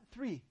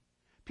 1:3,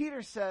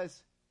 Peter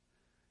says,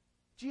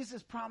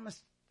 Jesus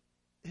promised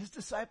his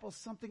disciples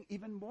something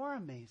even more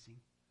amazing.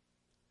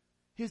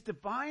 His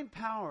divine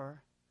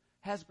power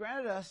has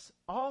granted us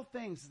all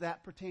things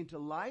that pertain to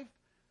life,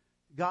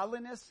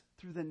 godliness,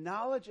 through the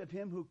knowledge of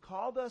him who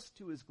called us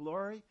to his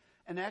glory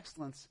and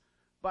excellence,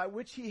 by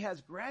which he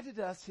has granted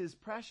us his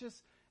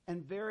precious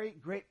and very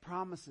great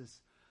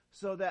promises,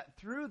 so that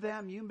through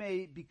them you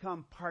may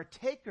become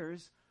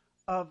partakers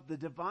of the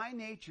divine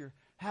nature,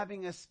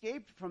 having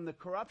escaped from the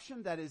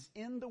corruption that is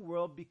in the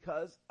world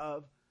because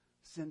of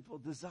sinful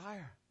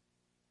desire.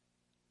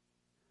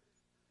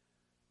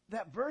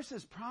 That verse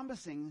is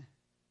promising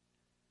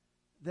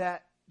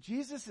that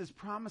Jesus is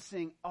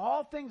promising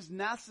all things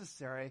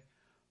necessary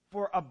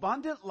for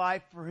abundant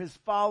life for his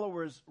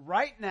followers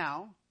right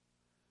now.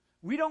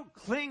 We don't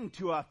cling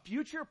to a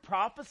future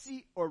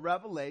prophecy or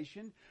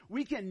revelation.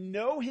 We can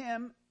know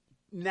him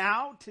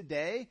now,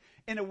 today,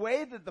 in a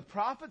way that the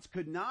prophets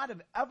could not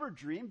have ever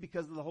dreamed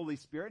because of the Holy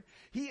Spirit.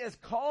 He has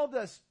called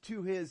us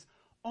to his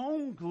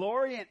own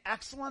glory and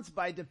excellence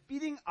by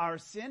defeating our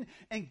sin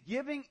and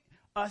giving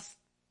us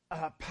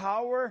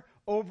power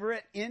over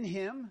it in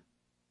him.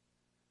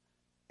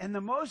 And the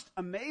most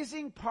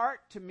amazing part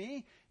to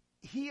me,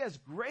 he has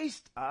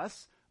graced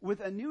us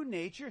with a new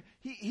nature.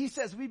 He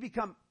says we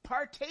become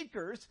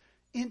partakers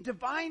in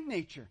divine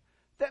nature.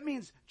 That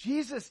means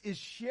Jesus is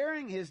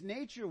sharing his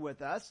nature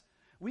with us.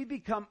 We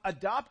become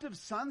adoptive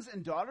sons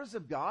and daughters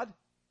of God.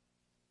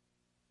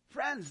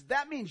 Friends,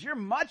 that means you're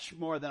much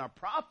more than a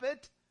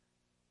prophet.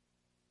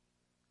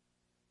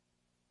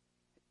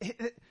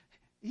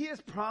 He has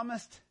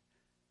promised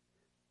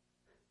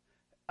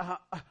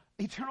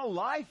eternal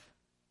life.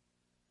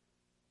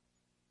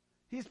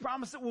 He's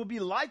promised that we'll be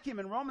like him.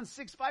 In Romans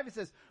 6:5 it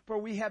says, for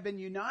we have been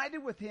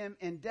united with him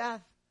in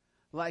death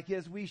like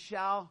his, we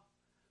shall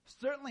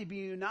certainly be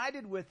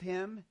united with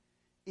him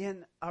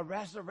in a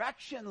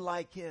resurrection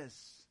like his.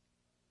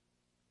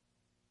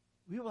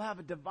 We will have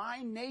a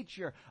divine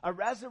nature, a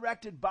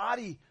resurrected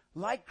body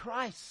like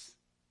Christ.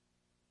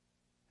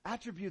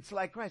 Attributes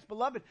like Christ.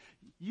 Beloved,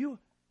 you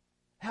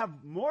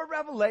have more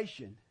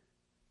revelation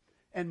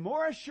and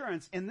more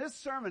assurance in this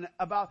sermon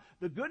about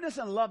the goodness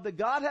and love that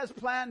God has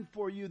planned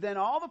for you than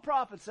all the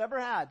prophets ever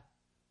had.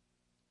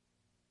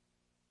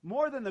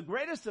 More than the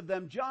greatest of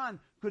them,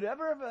 John, could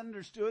ever have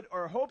understood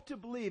or hoped to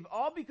believe,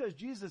 all because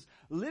Jesus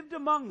lived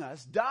among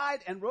us, died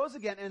and rose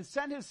again, and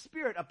sent his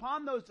Spirit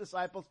upon those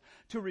disciples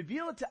to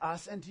reveal it to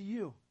us and to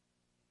you.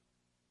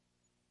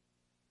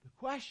 The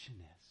question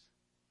is,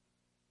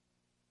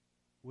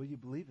 will you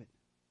believe it?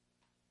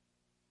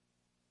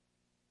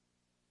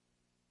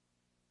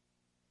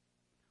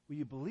 Will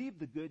you believe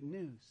the good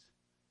news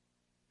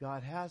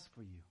God has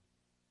for you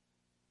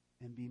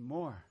and be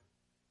more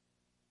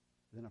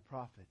than a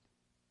prophet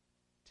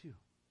too?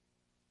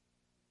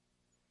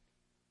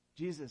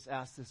 Jesus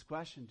asked this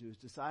question to his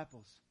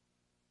disciples,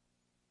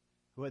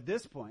 who at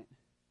this point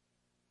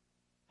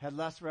had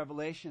less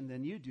revelation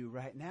than you do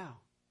right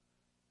now.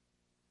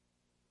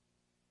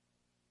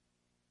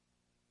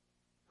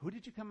 Who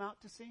did you come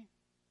out to see?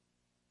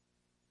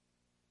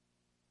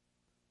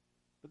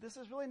 But this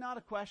is really not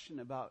a question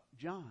about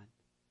John.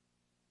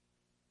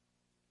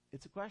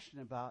 It's a question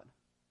about,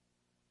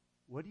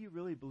 what do you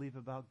really believe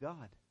about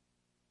God?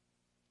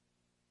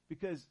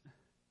 Because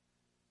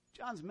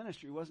John's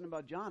ministry wasn't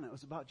about John, it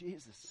was about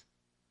Jesus.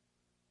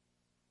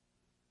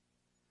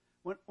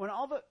 When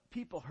all the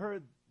people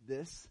heard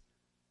this,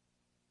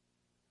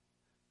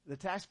 the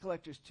tax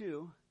collectors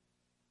too,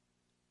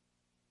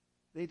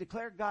 they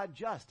declared God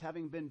just,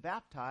 having been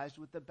baptized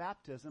with the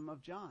baptism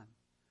of John.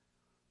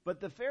 But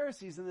the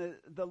Pharisees and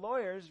the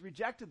lawyers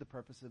rejected the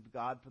purpose of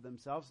God for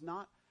themselves,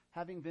 not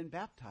having been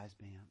baptized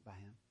by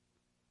him.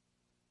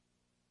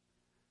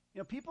 You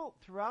know, people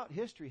throughout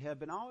history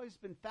have always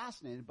been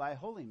fascinated by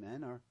holy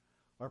men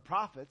or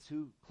prophets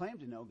who claim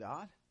to know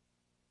God.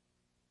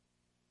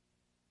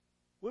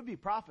 Would-be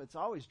prophets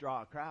always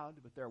draw a crowd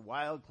with their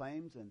wild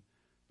claims and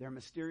their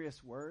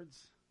mysterious words.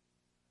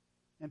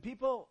 And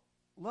people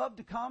love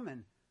to come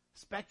and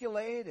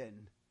speculate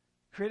and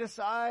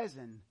criticize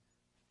and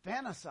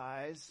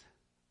fantasize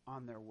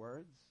on their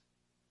words.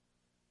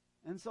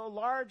 And so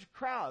large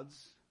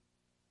crowds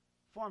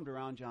formed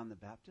around John the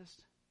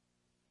Baptist.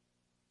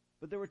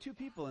 But there were two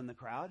people in the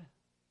crowd,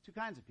 two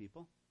kinds of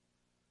people.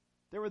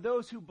 There were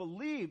those who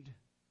believed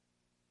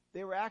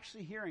they were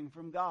actually hearing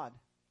from God.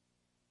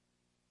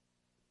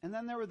 And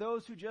then there were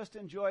those who just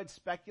enjoyed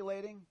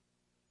speculating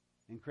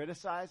and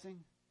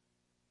criticizing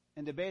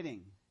and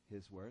debating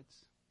his words.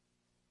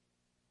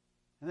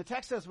 And the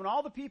text says, when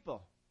all the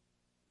people,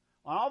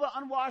 all the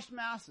unwashed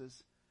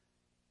masses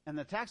and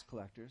the tax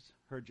collectors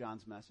heard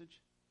John's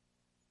message,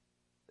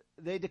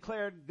 they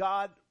declared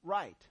God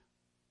right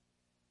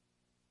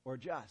or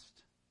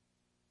just.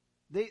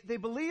 They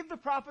believed the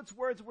prophet's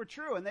words were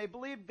true, and they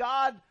believed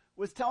God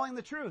was telling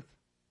the truth.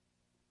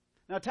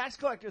 Now, tax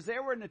collectors, they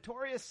were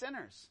notorious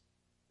sinners.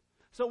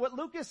 So what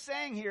Luke is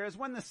saying here is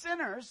when the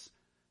sinners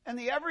and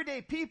the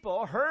everyday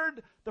people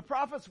heard the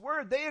prophet's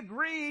word, they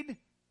agreed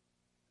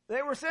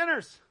they were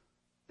sinners.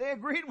 They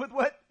agreed with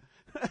what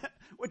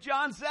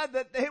John said,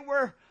 that they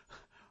were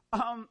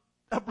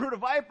a brood of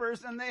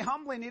vipers, and they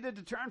humbly needed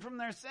to turn from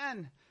their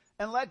sin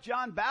and let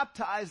John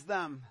baptize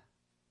them,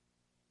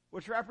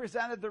 which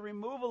represented the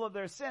removal of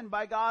their sin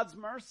by God's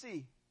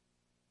mercy.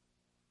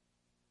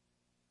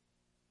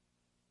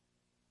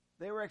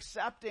 They were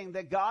accepting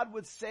that God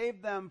would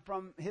save them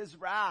from his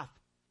wrath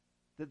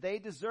that they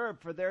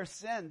deserved for their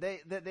sin.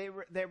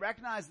 They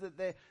recognized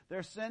that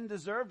their sin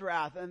deserved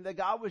wrath, and that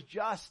God was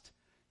just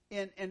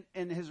in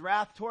his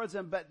wrath towards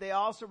them, but they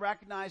also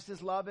recognized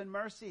his love and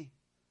mercy.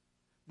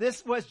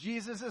 This was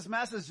Jesus'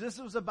 message. This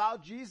was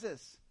about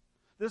Jesus.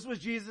 This was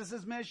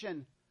Jesus'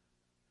 mission.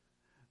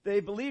 They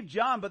believed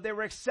John, but they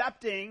were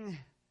accepting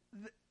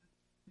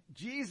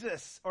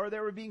Jesus, or they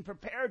were being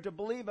prepared to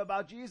believe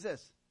about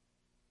Jesus.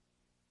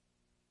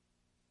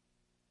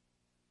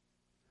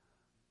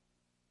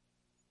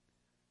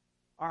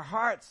 Our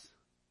hearts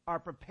are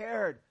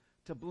prepared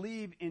to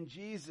believe in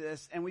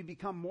Jesus, and we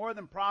become more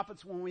than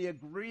prophets when we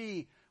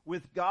agree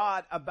with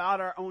God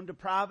about our own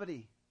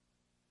depravity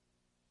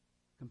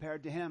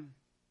compared to him.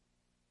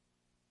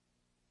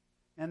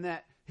 And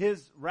that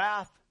his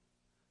wrath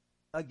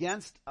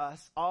against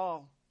us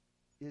all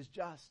is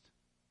just.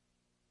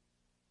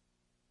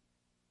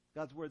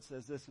 God's word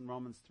says this in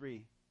Romans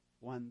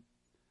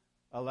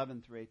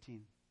 3:11 through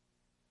 18.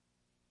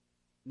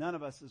 None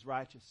of us is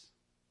righteous.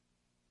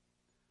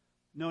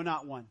 No,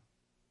 not one.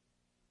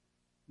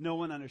 No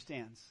one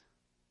understands.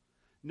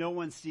 No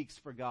one seeks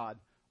for God.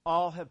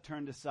 All have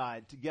turned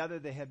aside. Together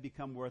they have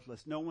become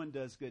worthless. No one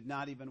does good,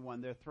 not even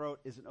one. Their throat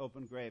is an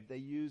open grave. They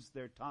use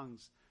their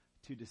tongues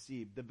to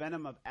deceive. The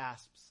venom of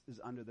asps is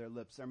under their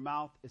lips. Their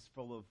mouth is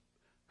full of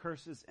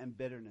curses and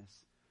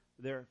bitterness.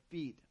 Their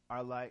feet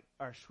are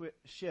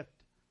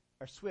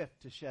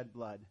swift to shed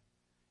blood.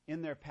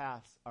 In their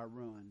paths are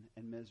ruin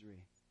and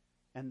misery,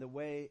 and the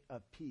way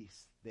of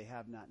peace they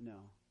have not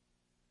known.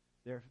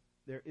 There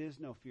is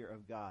no fear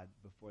of God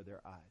before their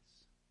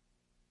eyes.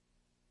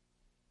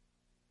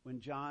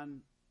 When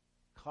John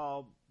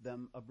called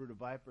them a brood of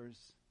vipers,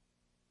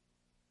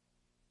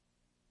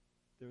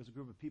 there was a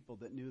group of people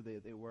that knew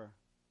they were.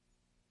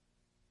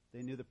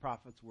 They knew the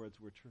prophet's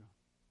words were true.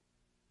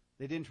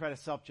 They didn't try to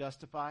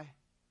self-justify.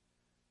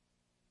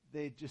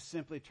 They just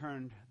simply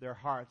turned their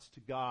hearts to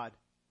God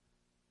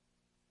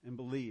and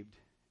believed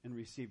and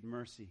received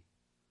mercy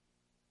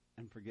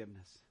and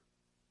forgiveness.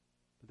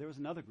 But there was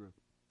another group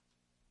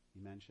he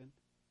mentioned.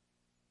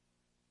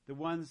 The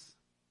ones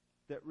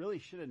that really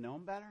should have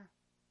known better.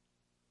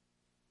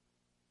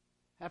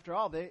 After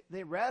all,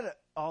 they read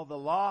all the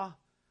law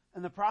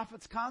and the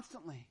prophets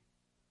constantly,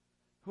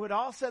 who had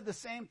all said the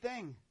same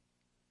thing.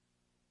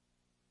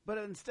 But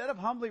instead of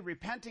humbly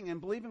repenting and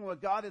believing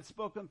what God had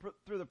spoken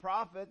through the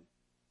prophet,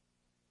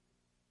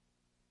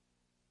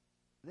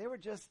 they were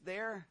just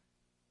there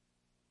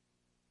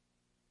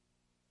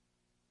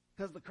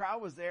because the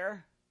crowd was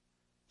there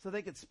so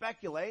they could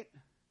speculate.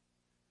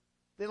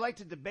 They liked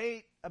to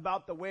debate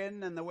about the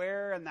when and the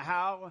where and the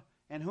how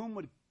and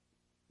whom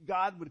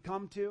God would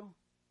come to.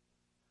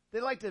 They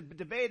liked to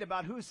debate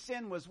about whose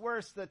sin was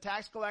worse, the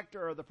tax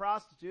collector or the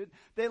prostitute.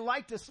 They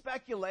liked to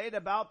speculate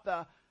about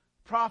the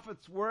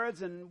prophet's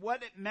words and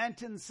what it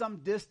meant in some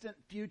distant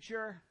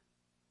future.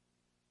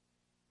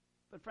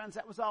 But friends,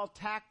 that was all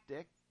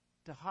tactic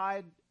to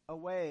hide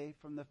away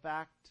from the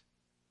fact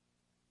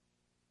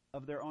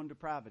of their own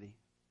depravity.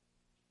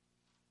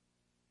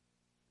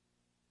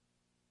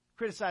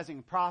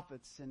 Criticizing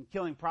prophets and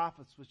killing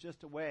prophets was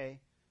just a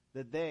way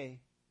that they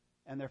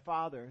and their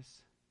fathers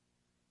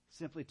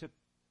simply took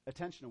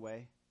attention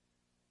away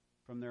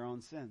from their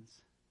own sins.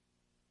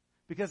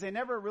 Because they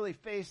never really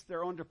faced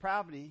their own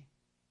depravity,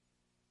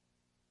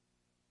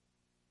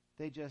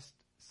 they just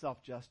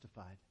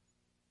self-justified.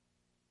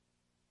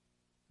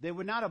 They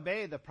would not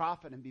obey the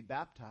prophet and be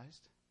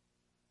baptized.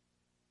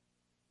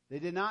 They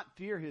did not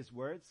fear his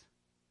words.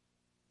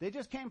 They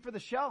just came for the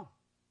show.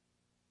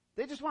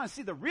 They just want to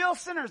see the real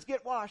sinners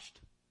get washed.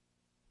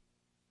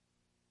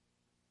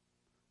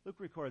 Luke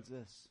records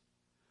this.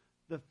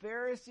 The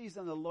Pharisees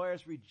and the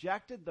lawyers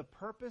rejected the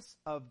purpose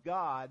of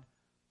God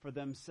for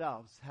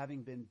themselves,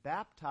 having been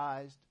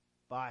baptized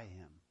by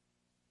him.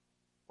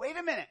 Wait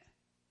a minute.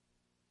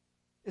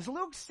 Is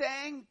Luke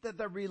saying that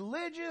the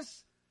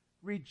religious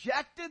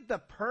rejected the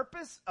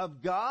purpose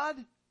of God?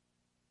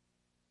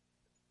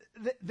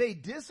 They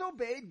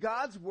disobeyed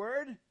God's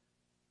word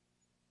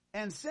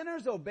and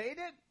sinners obeyed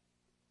it?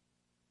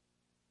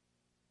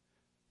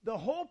 The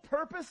whole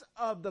purpose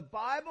of the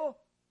Bible,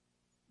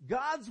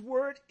 God's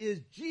word, is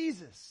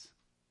Jesus.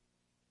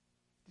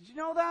 Did you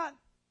know that?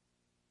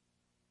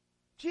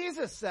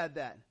 Jesus said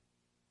that.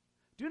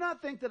 Do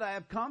not think that I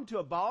have come to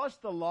abolish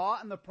the law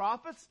and the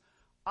prophets.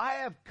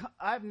 I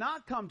have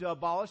not come to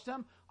abolish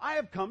them. I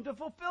have come to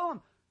fulfill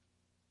them.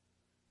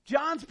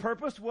 John's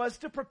purpose was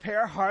to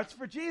prepare hearts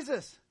for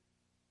Jesus.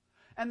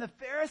 And the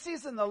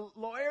Pharisees and the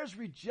lawyers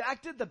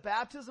rejected the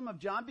baptism of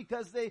John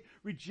because they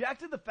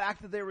rejected the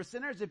fact that they were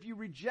sinners. If you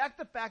reject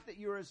the fact that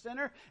you are a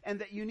sinner and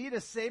that you need a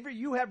Savior,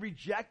 you have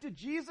rejected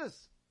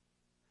Jesus.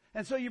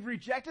 And so you've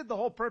rejected the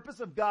whole purpose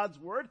of God's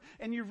word,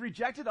 and you've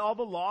rejected all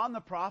the law and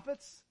the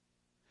prophets.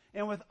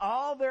 And with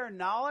all their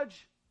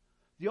knowledge,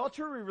 the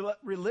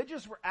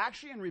ultra-religious were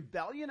actually in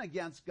rebellion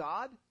against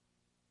God.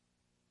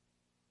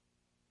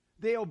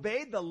 They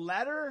obeyed the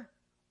letter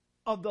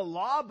of the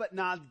law, but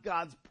not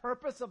God's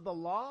purpose of the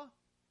law.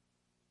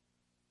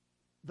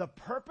 The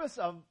purpose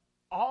of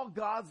all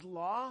God's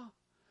law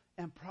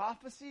and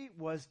prophecy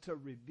was to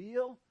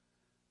reveal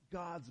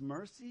God's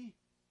mercy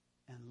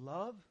and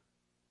love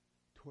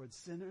towards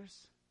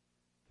sinners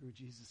through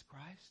Jesus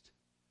Christ.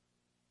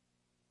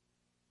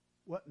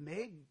 What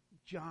made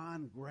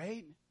John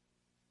great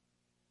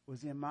was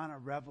the amount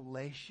of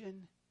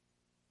revelation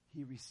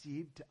he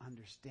received to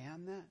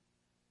understand that.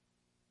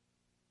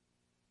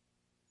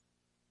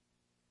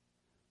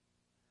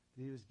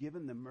 He was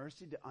given the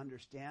mercy to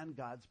understand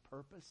God's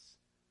purpose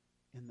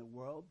in the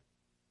world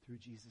through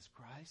Jesus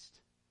Christ.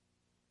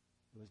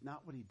 It was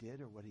not what he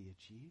did or what he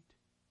achieved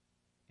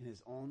in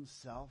his own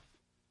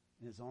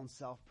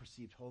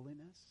self-perceived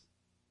holiness.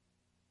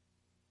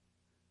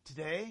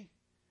 Today,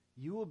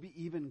 you will be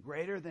even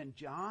greater than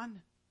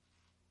John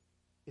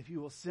if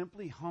you will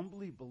simply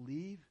humbly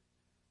believe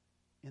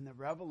in the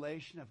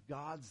revelation of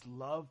God's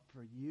love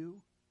for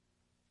you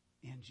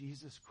in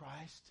Jesus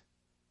Christ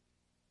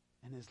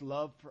and his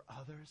love for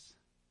others.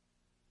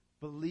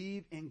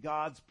 Believe in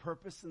God's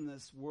purpose in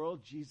this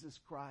world, Jesus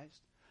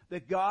Christ.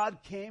 That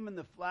God came in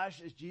the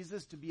flesh as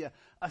Jesus to be a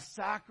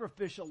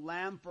sacrificial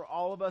lamb for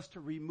all of us,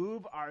 to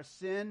remove our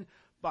sin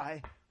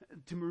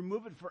to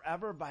remove it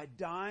forever by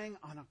dying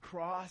on a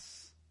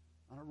cross,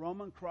 on a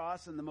Roman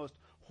cross in the most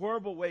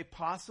horrible way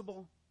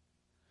possible.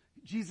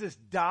 Jesus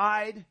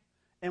died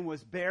and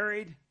was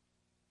buried.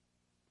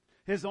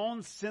 His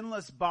own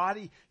sinless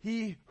body,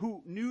 he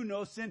who knew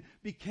no sin,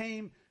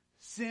 became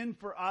sin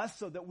for us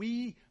so that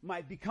we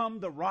might become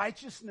the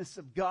righteousness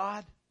of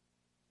God.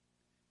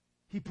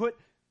 He put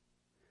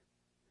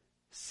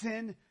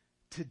sin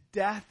to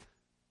death,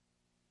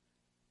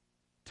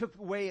 took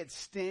away its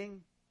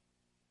sting.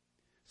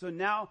 So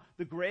now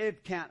the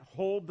grave can't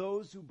hold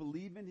those who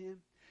believe in him.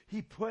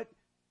 He put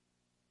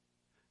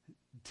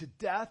to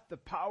death the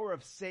power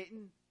of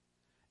Satan,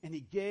 and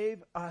he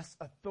gave us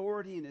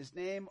authority in his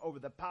name over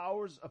the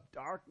powers of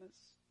darkness.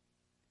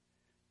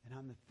 And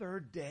on the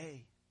third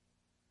day,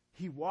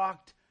 he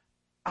walked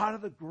out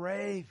of the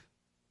grave,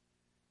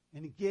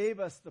 and he gave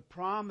us the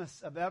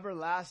promise of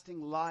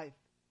everlasting life.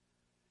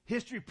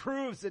 History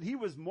proves that he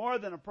was more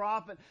than a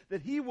prophet,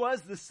 that he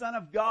was the Son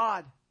of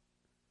God.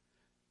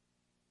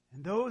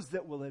 And those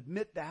that will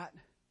admit that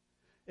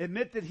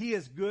he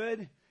is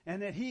good,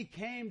 and that he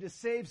came to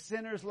save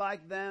sinners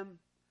like them,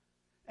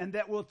 and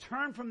that will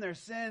turn from their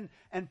sin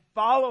and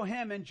follow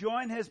him and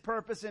join his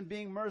purpose in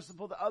being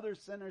merciful to other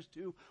sinners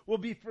too, will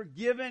be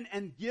forgiven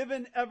and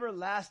given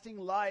everlasting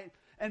life,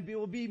 and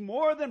will be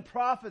more than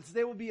prophets.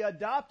 They will be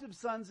adoptive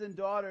sons and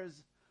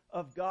daughters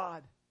of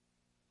God,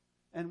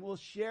 and will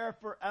share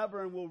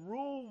forever and will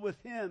rule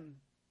with him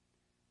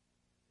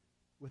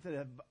with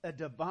a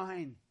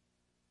divine,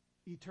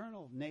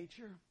 eternal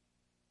nature.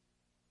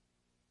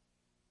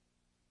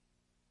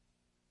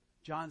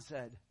 John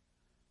said,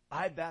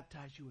 I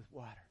baptize you with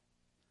water,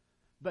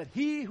 but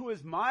he who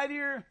is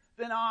mightier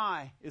than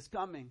I is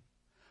coming,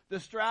 the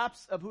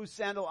straps of whose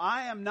sandal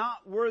I am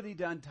not worthy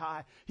to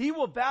untie. He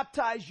will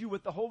baptize you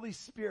with the Holy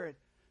Spirit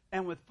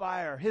and with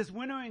fire. His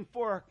winnowing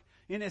fork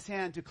in his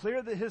hand to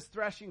clear his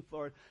threshing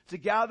floor, to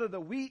gather the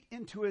wheat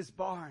into his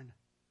barn.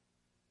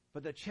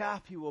 But the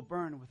chaff he will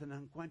burn with an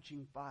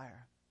unquenching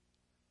fire.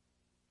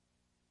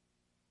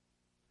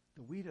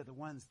 The wheat are the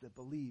ones that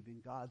believe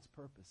in God's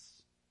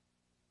purpose,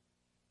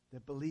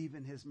 that believe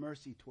in his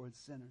mercy towards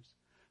sinners.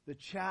 The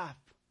chaff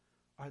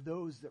are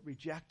those that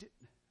reject it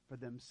for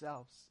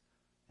themselves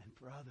and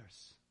for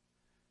others.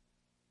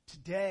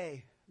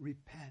 Today,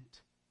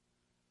 repent.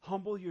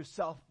 Humble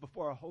yourself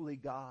before a holy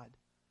God.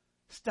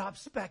 Stop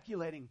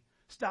speculating.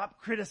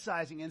 Stop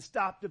criticizing and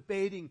stop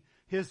debating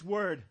his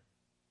word.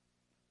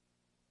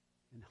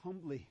 And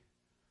humbly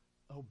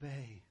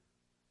obey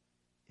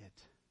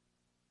it.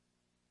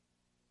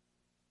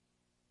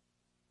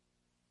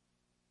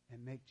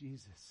 And make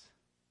Jesus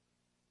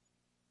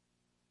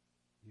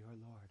your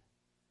Lord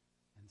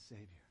and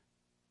Savior.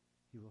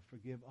 He will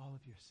forgive all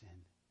of your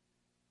sin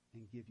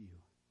and give you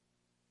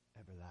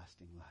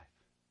everlasting life.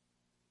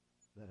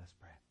 Let us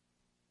pray.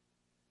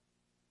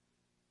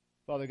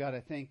 Father God,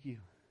 I thank you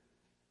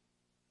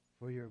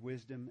for your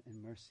wisdom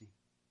and mercy.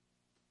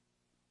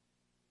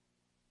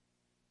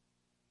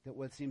 That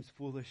what seems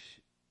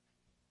foolish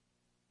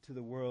to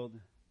the world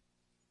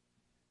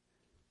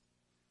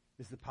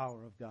is the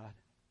power of God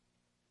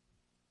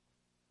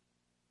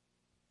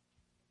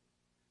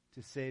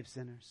to save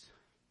sinners,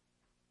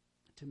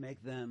 to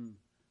make them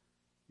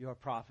your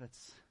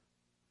prophets.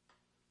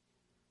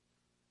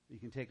 You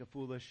can take a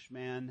foolish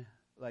man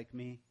like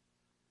me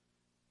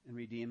and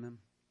redeem him.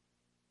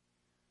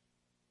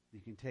 You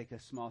can take a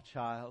small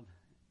child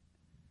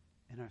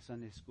in our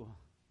Sunday school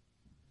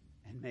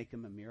and make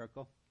him a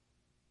miracle.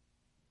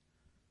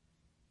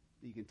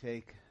 You can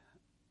take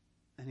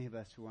any of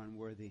us who are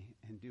unworthy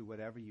and do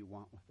whatever you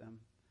want with them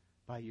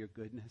by your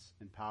goodness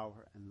and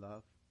power and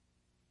love.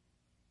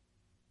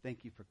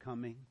 Thank you for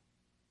coming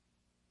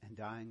and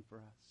dying for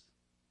us.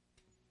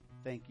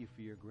 Thank you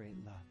for your great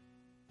love.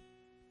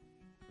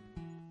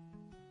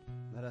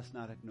 Let us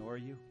not ignore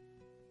you.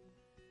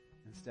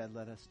 Instead,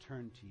 let us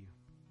turn to you.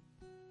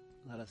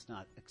 Let us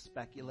not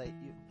speculate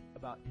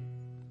about you.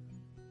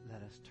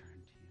 Let us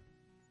turn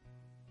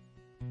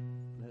to you.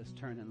 Let us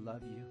turn and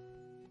love you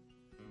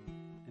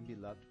and be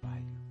loved by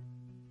you.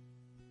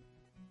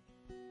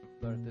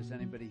 Lord, if there's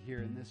anybody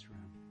here in this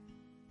room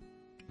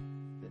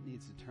that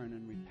needs to turn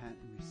and repent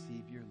and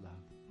receive your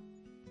love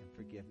and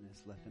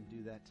forgiveness, let them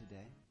do that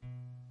today.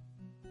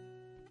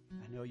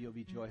 I know you'll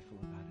be joyful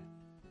about it.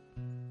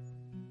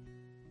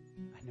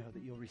 I know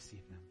that you'll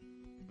receive them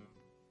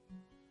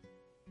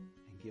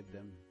and give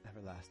them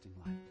everlasting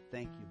life.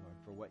 Thank you, Lord,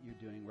 for what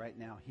you're doing right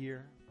now,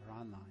 here or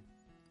online.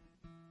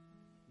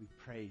 We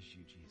praise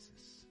you,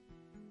 Jesus.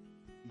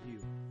 You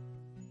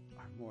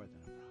are more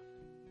than a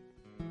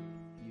prophet.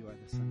 You are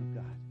the Son of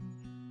God.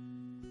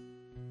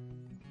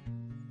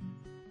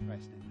 In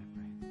Christ's name I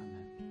pray.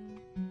 Amen.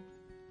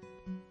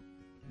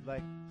 If you'd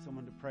like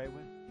someone to pray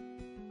with,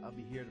 I'll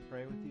be here to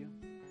pray with you.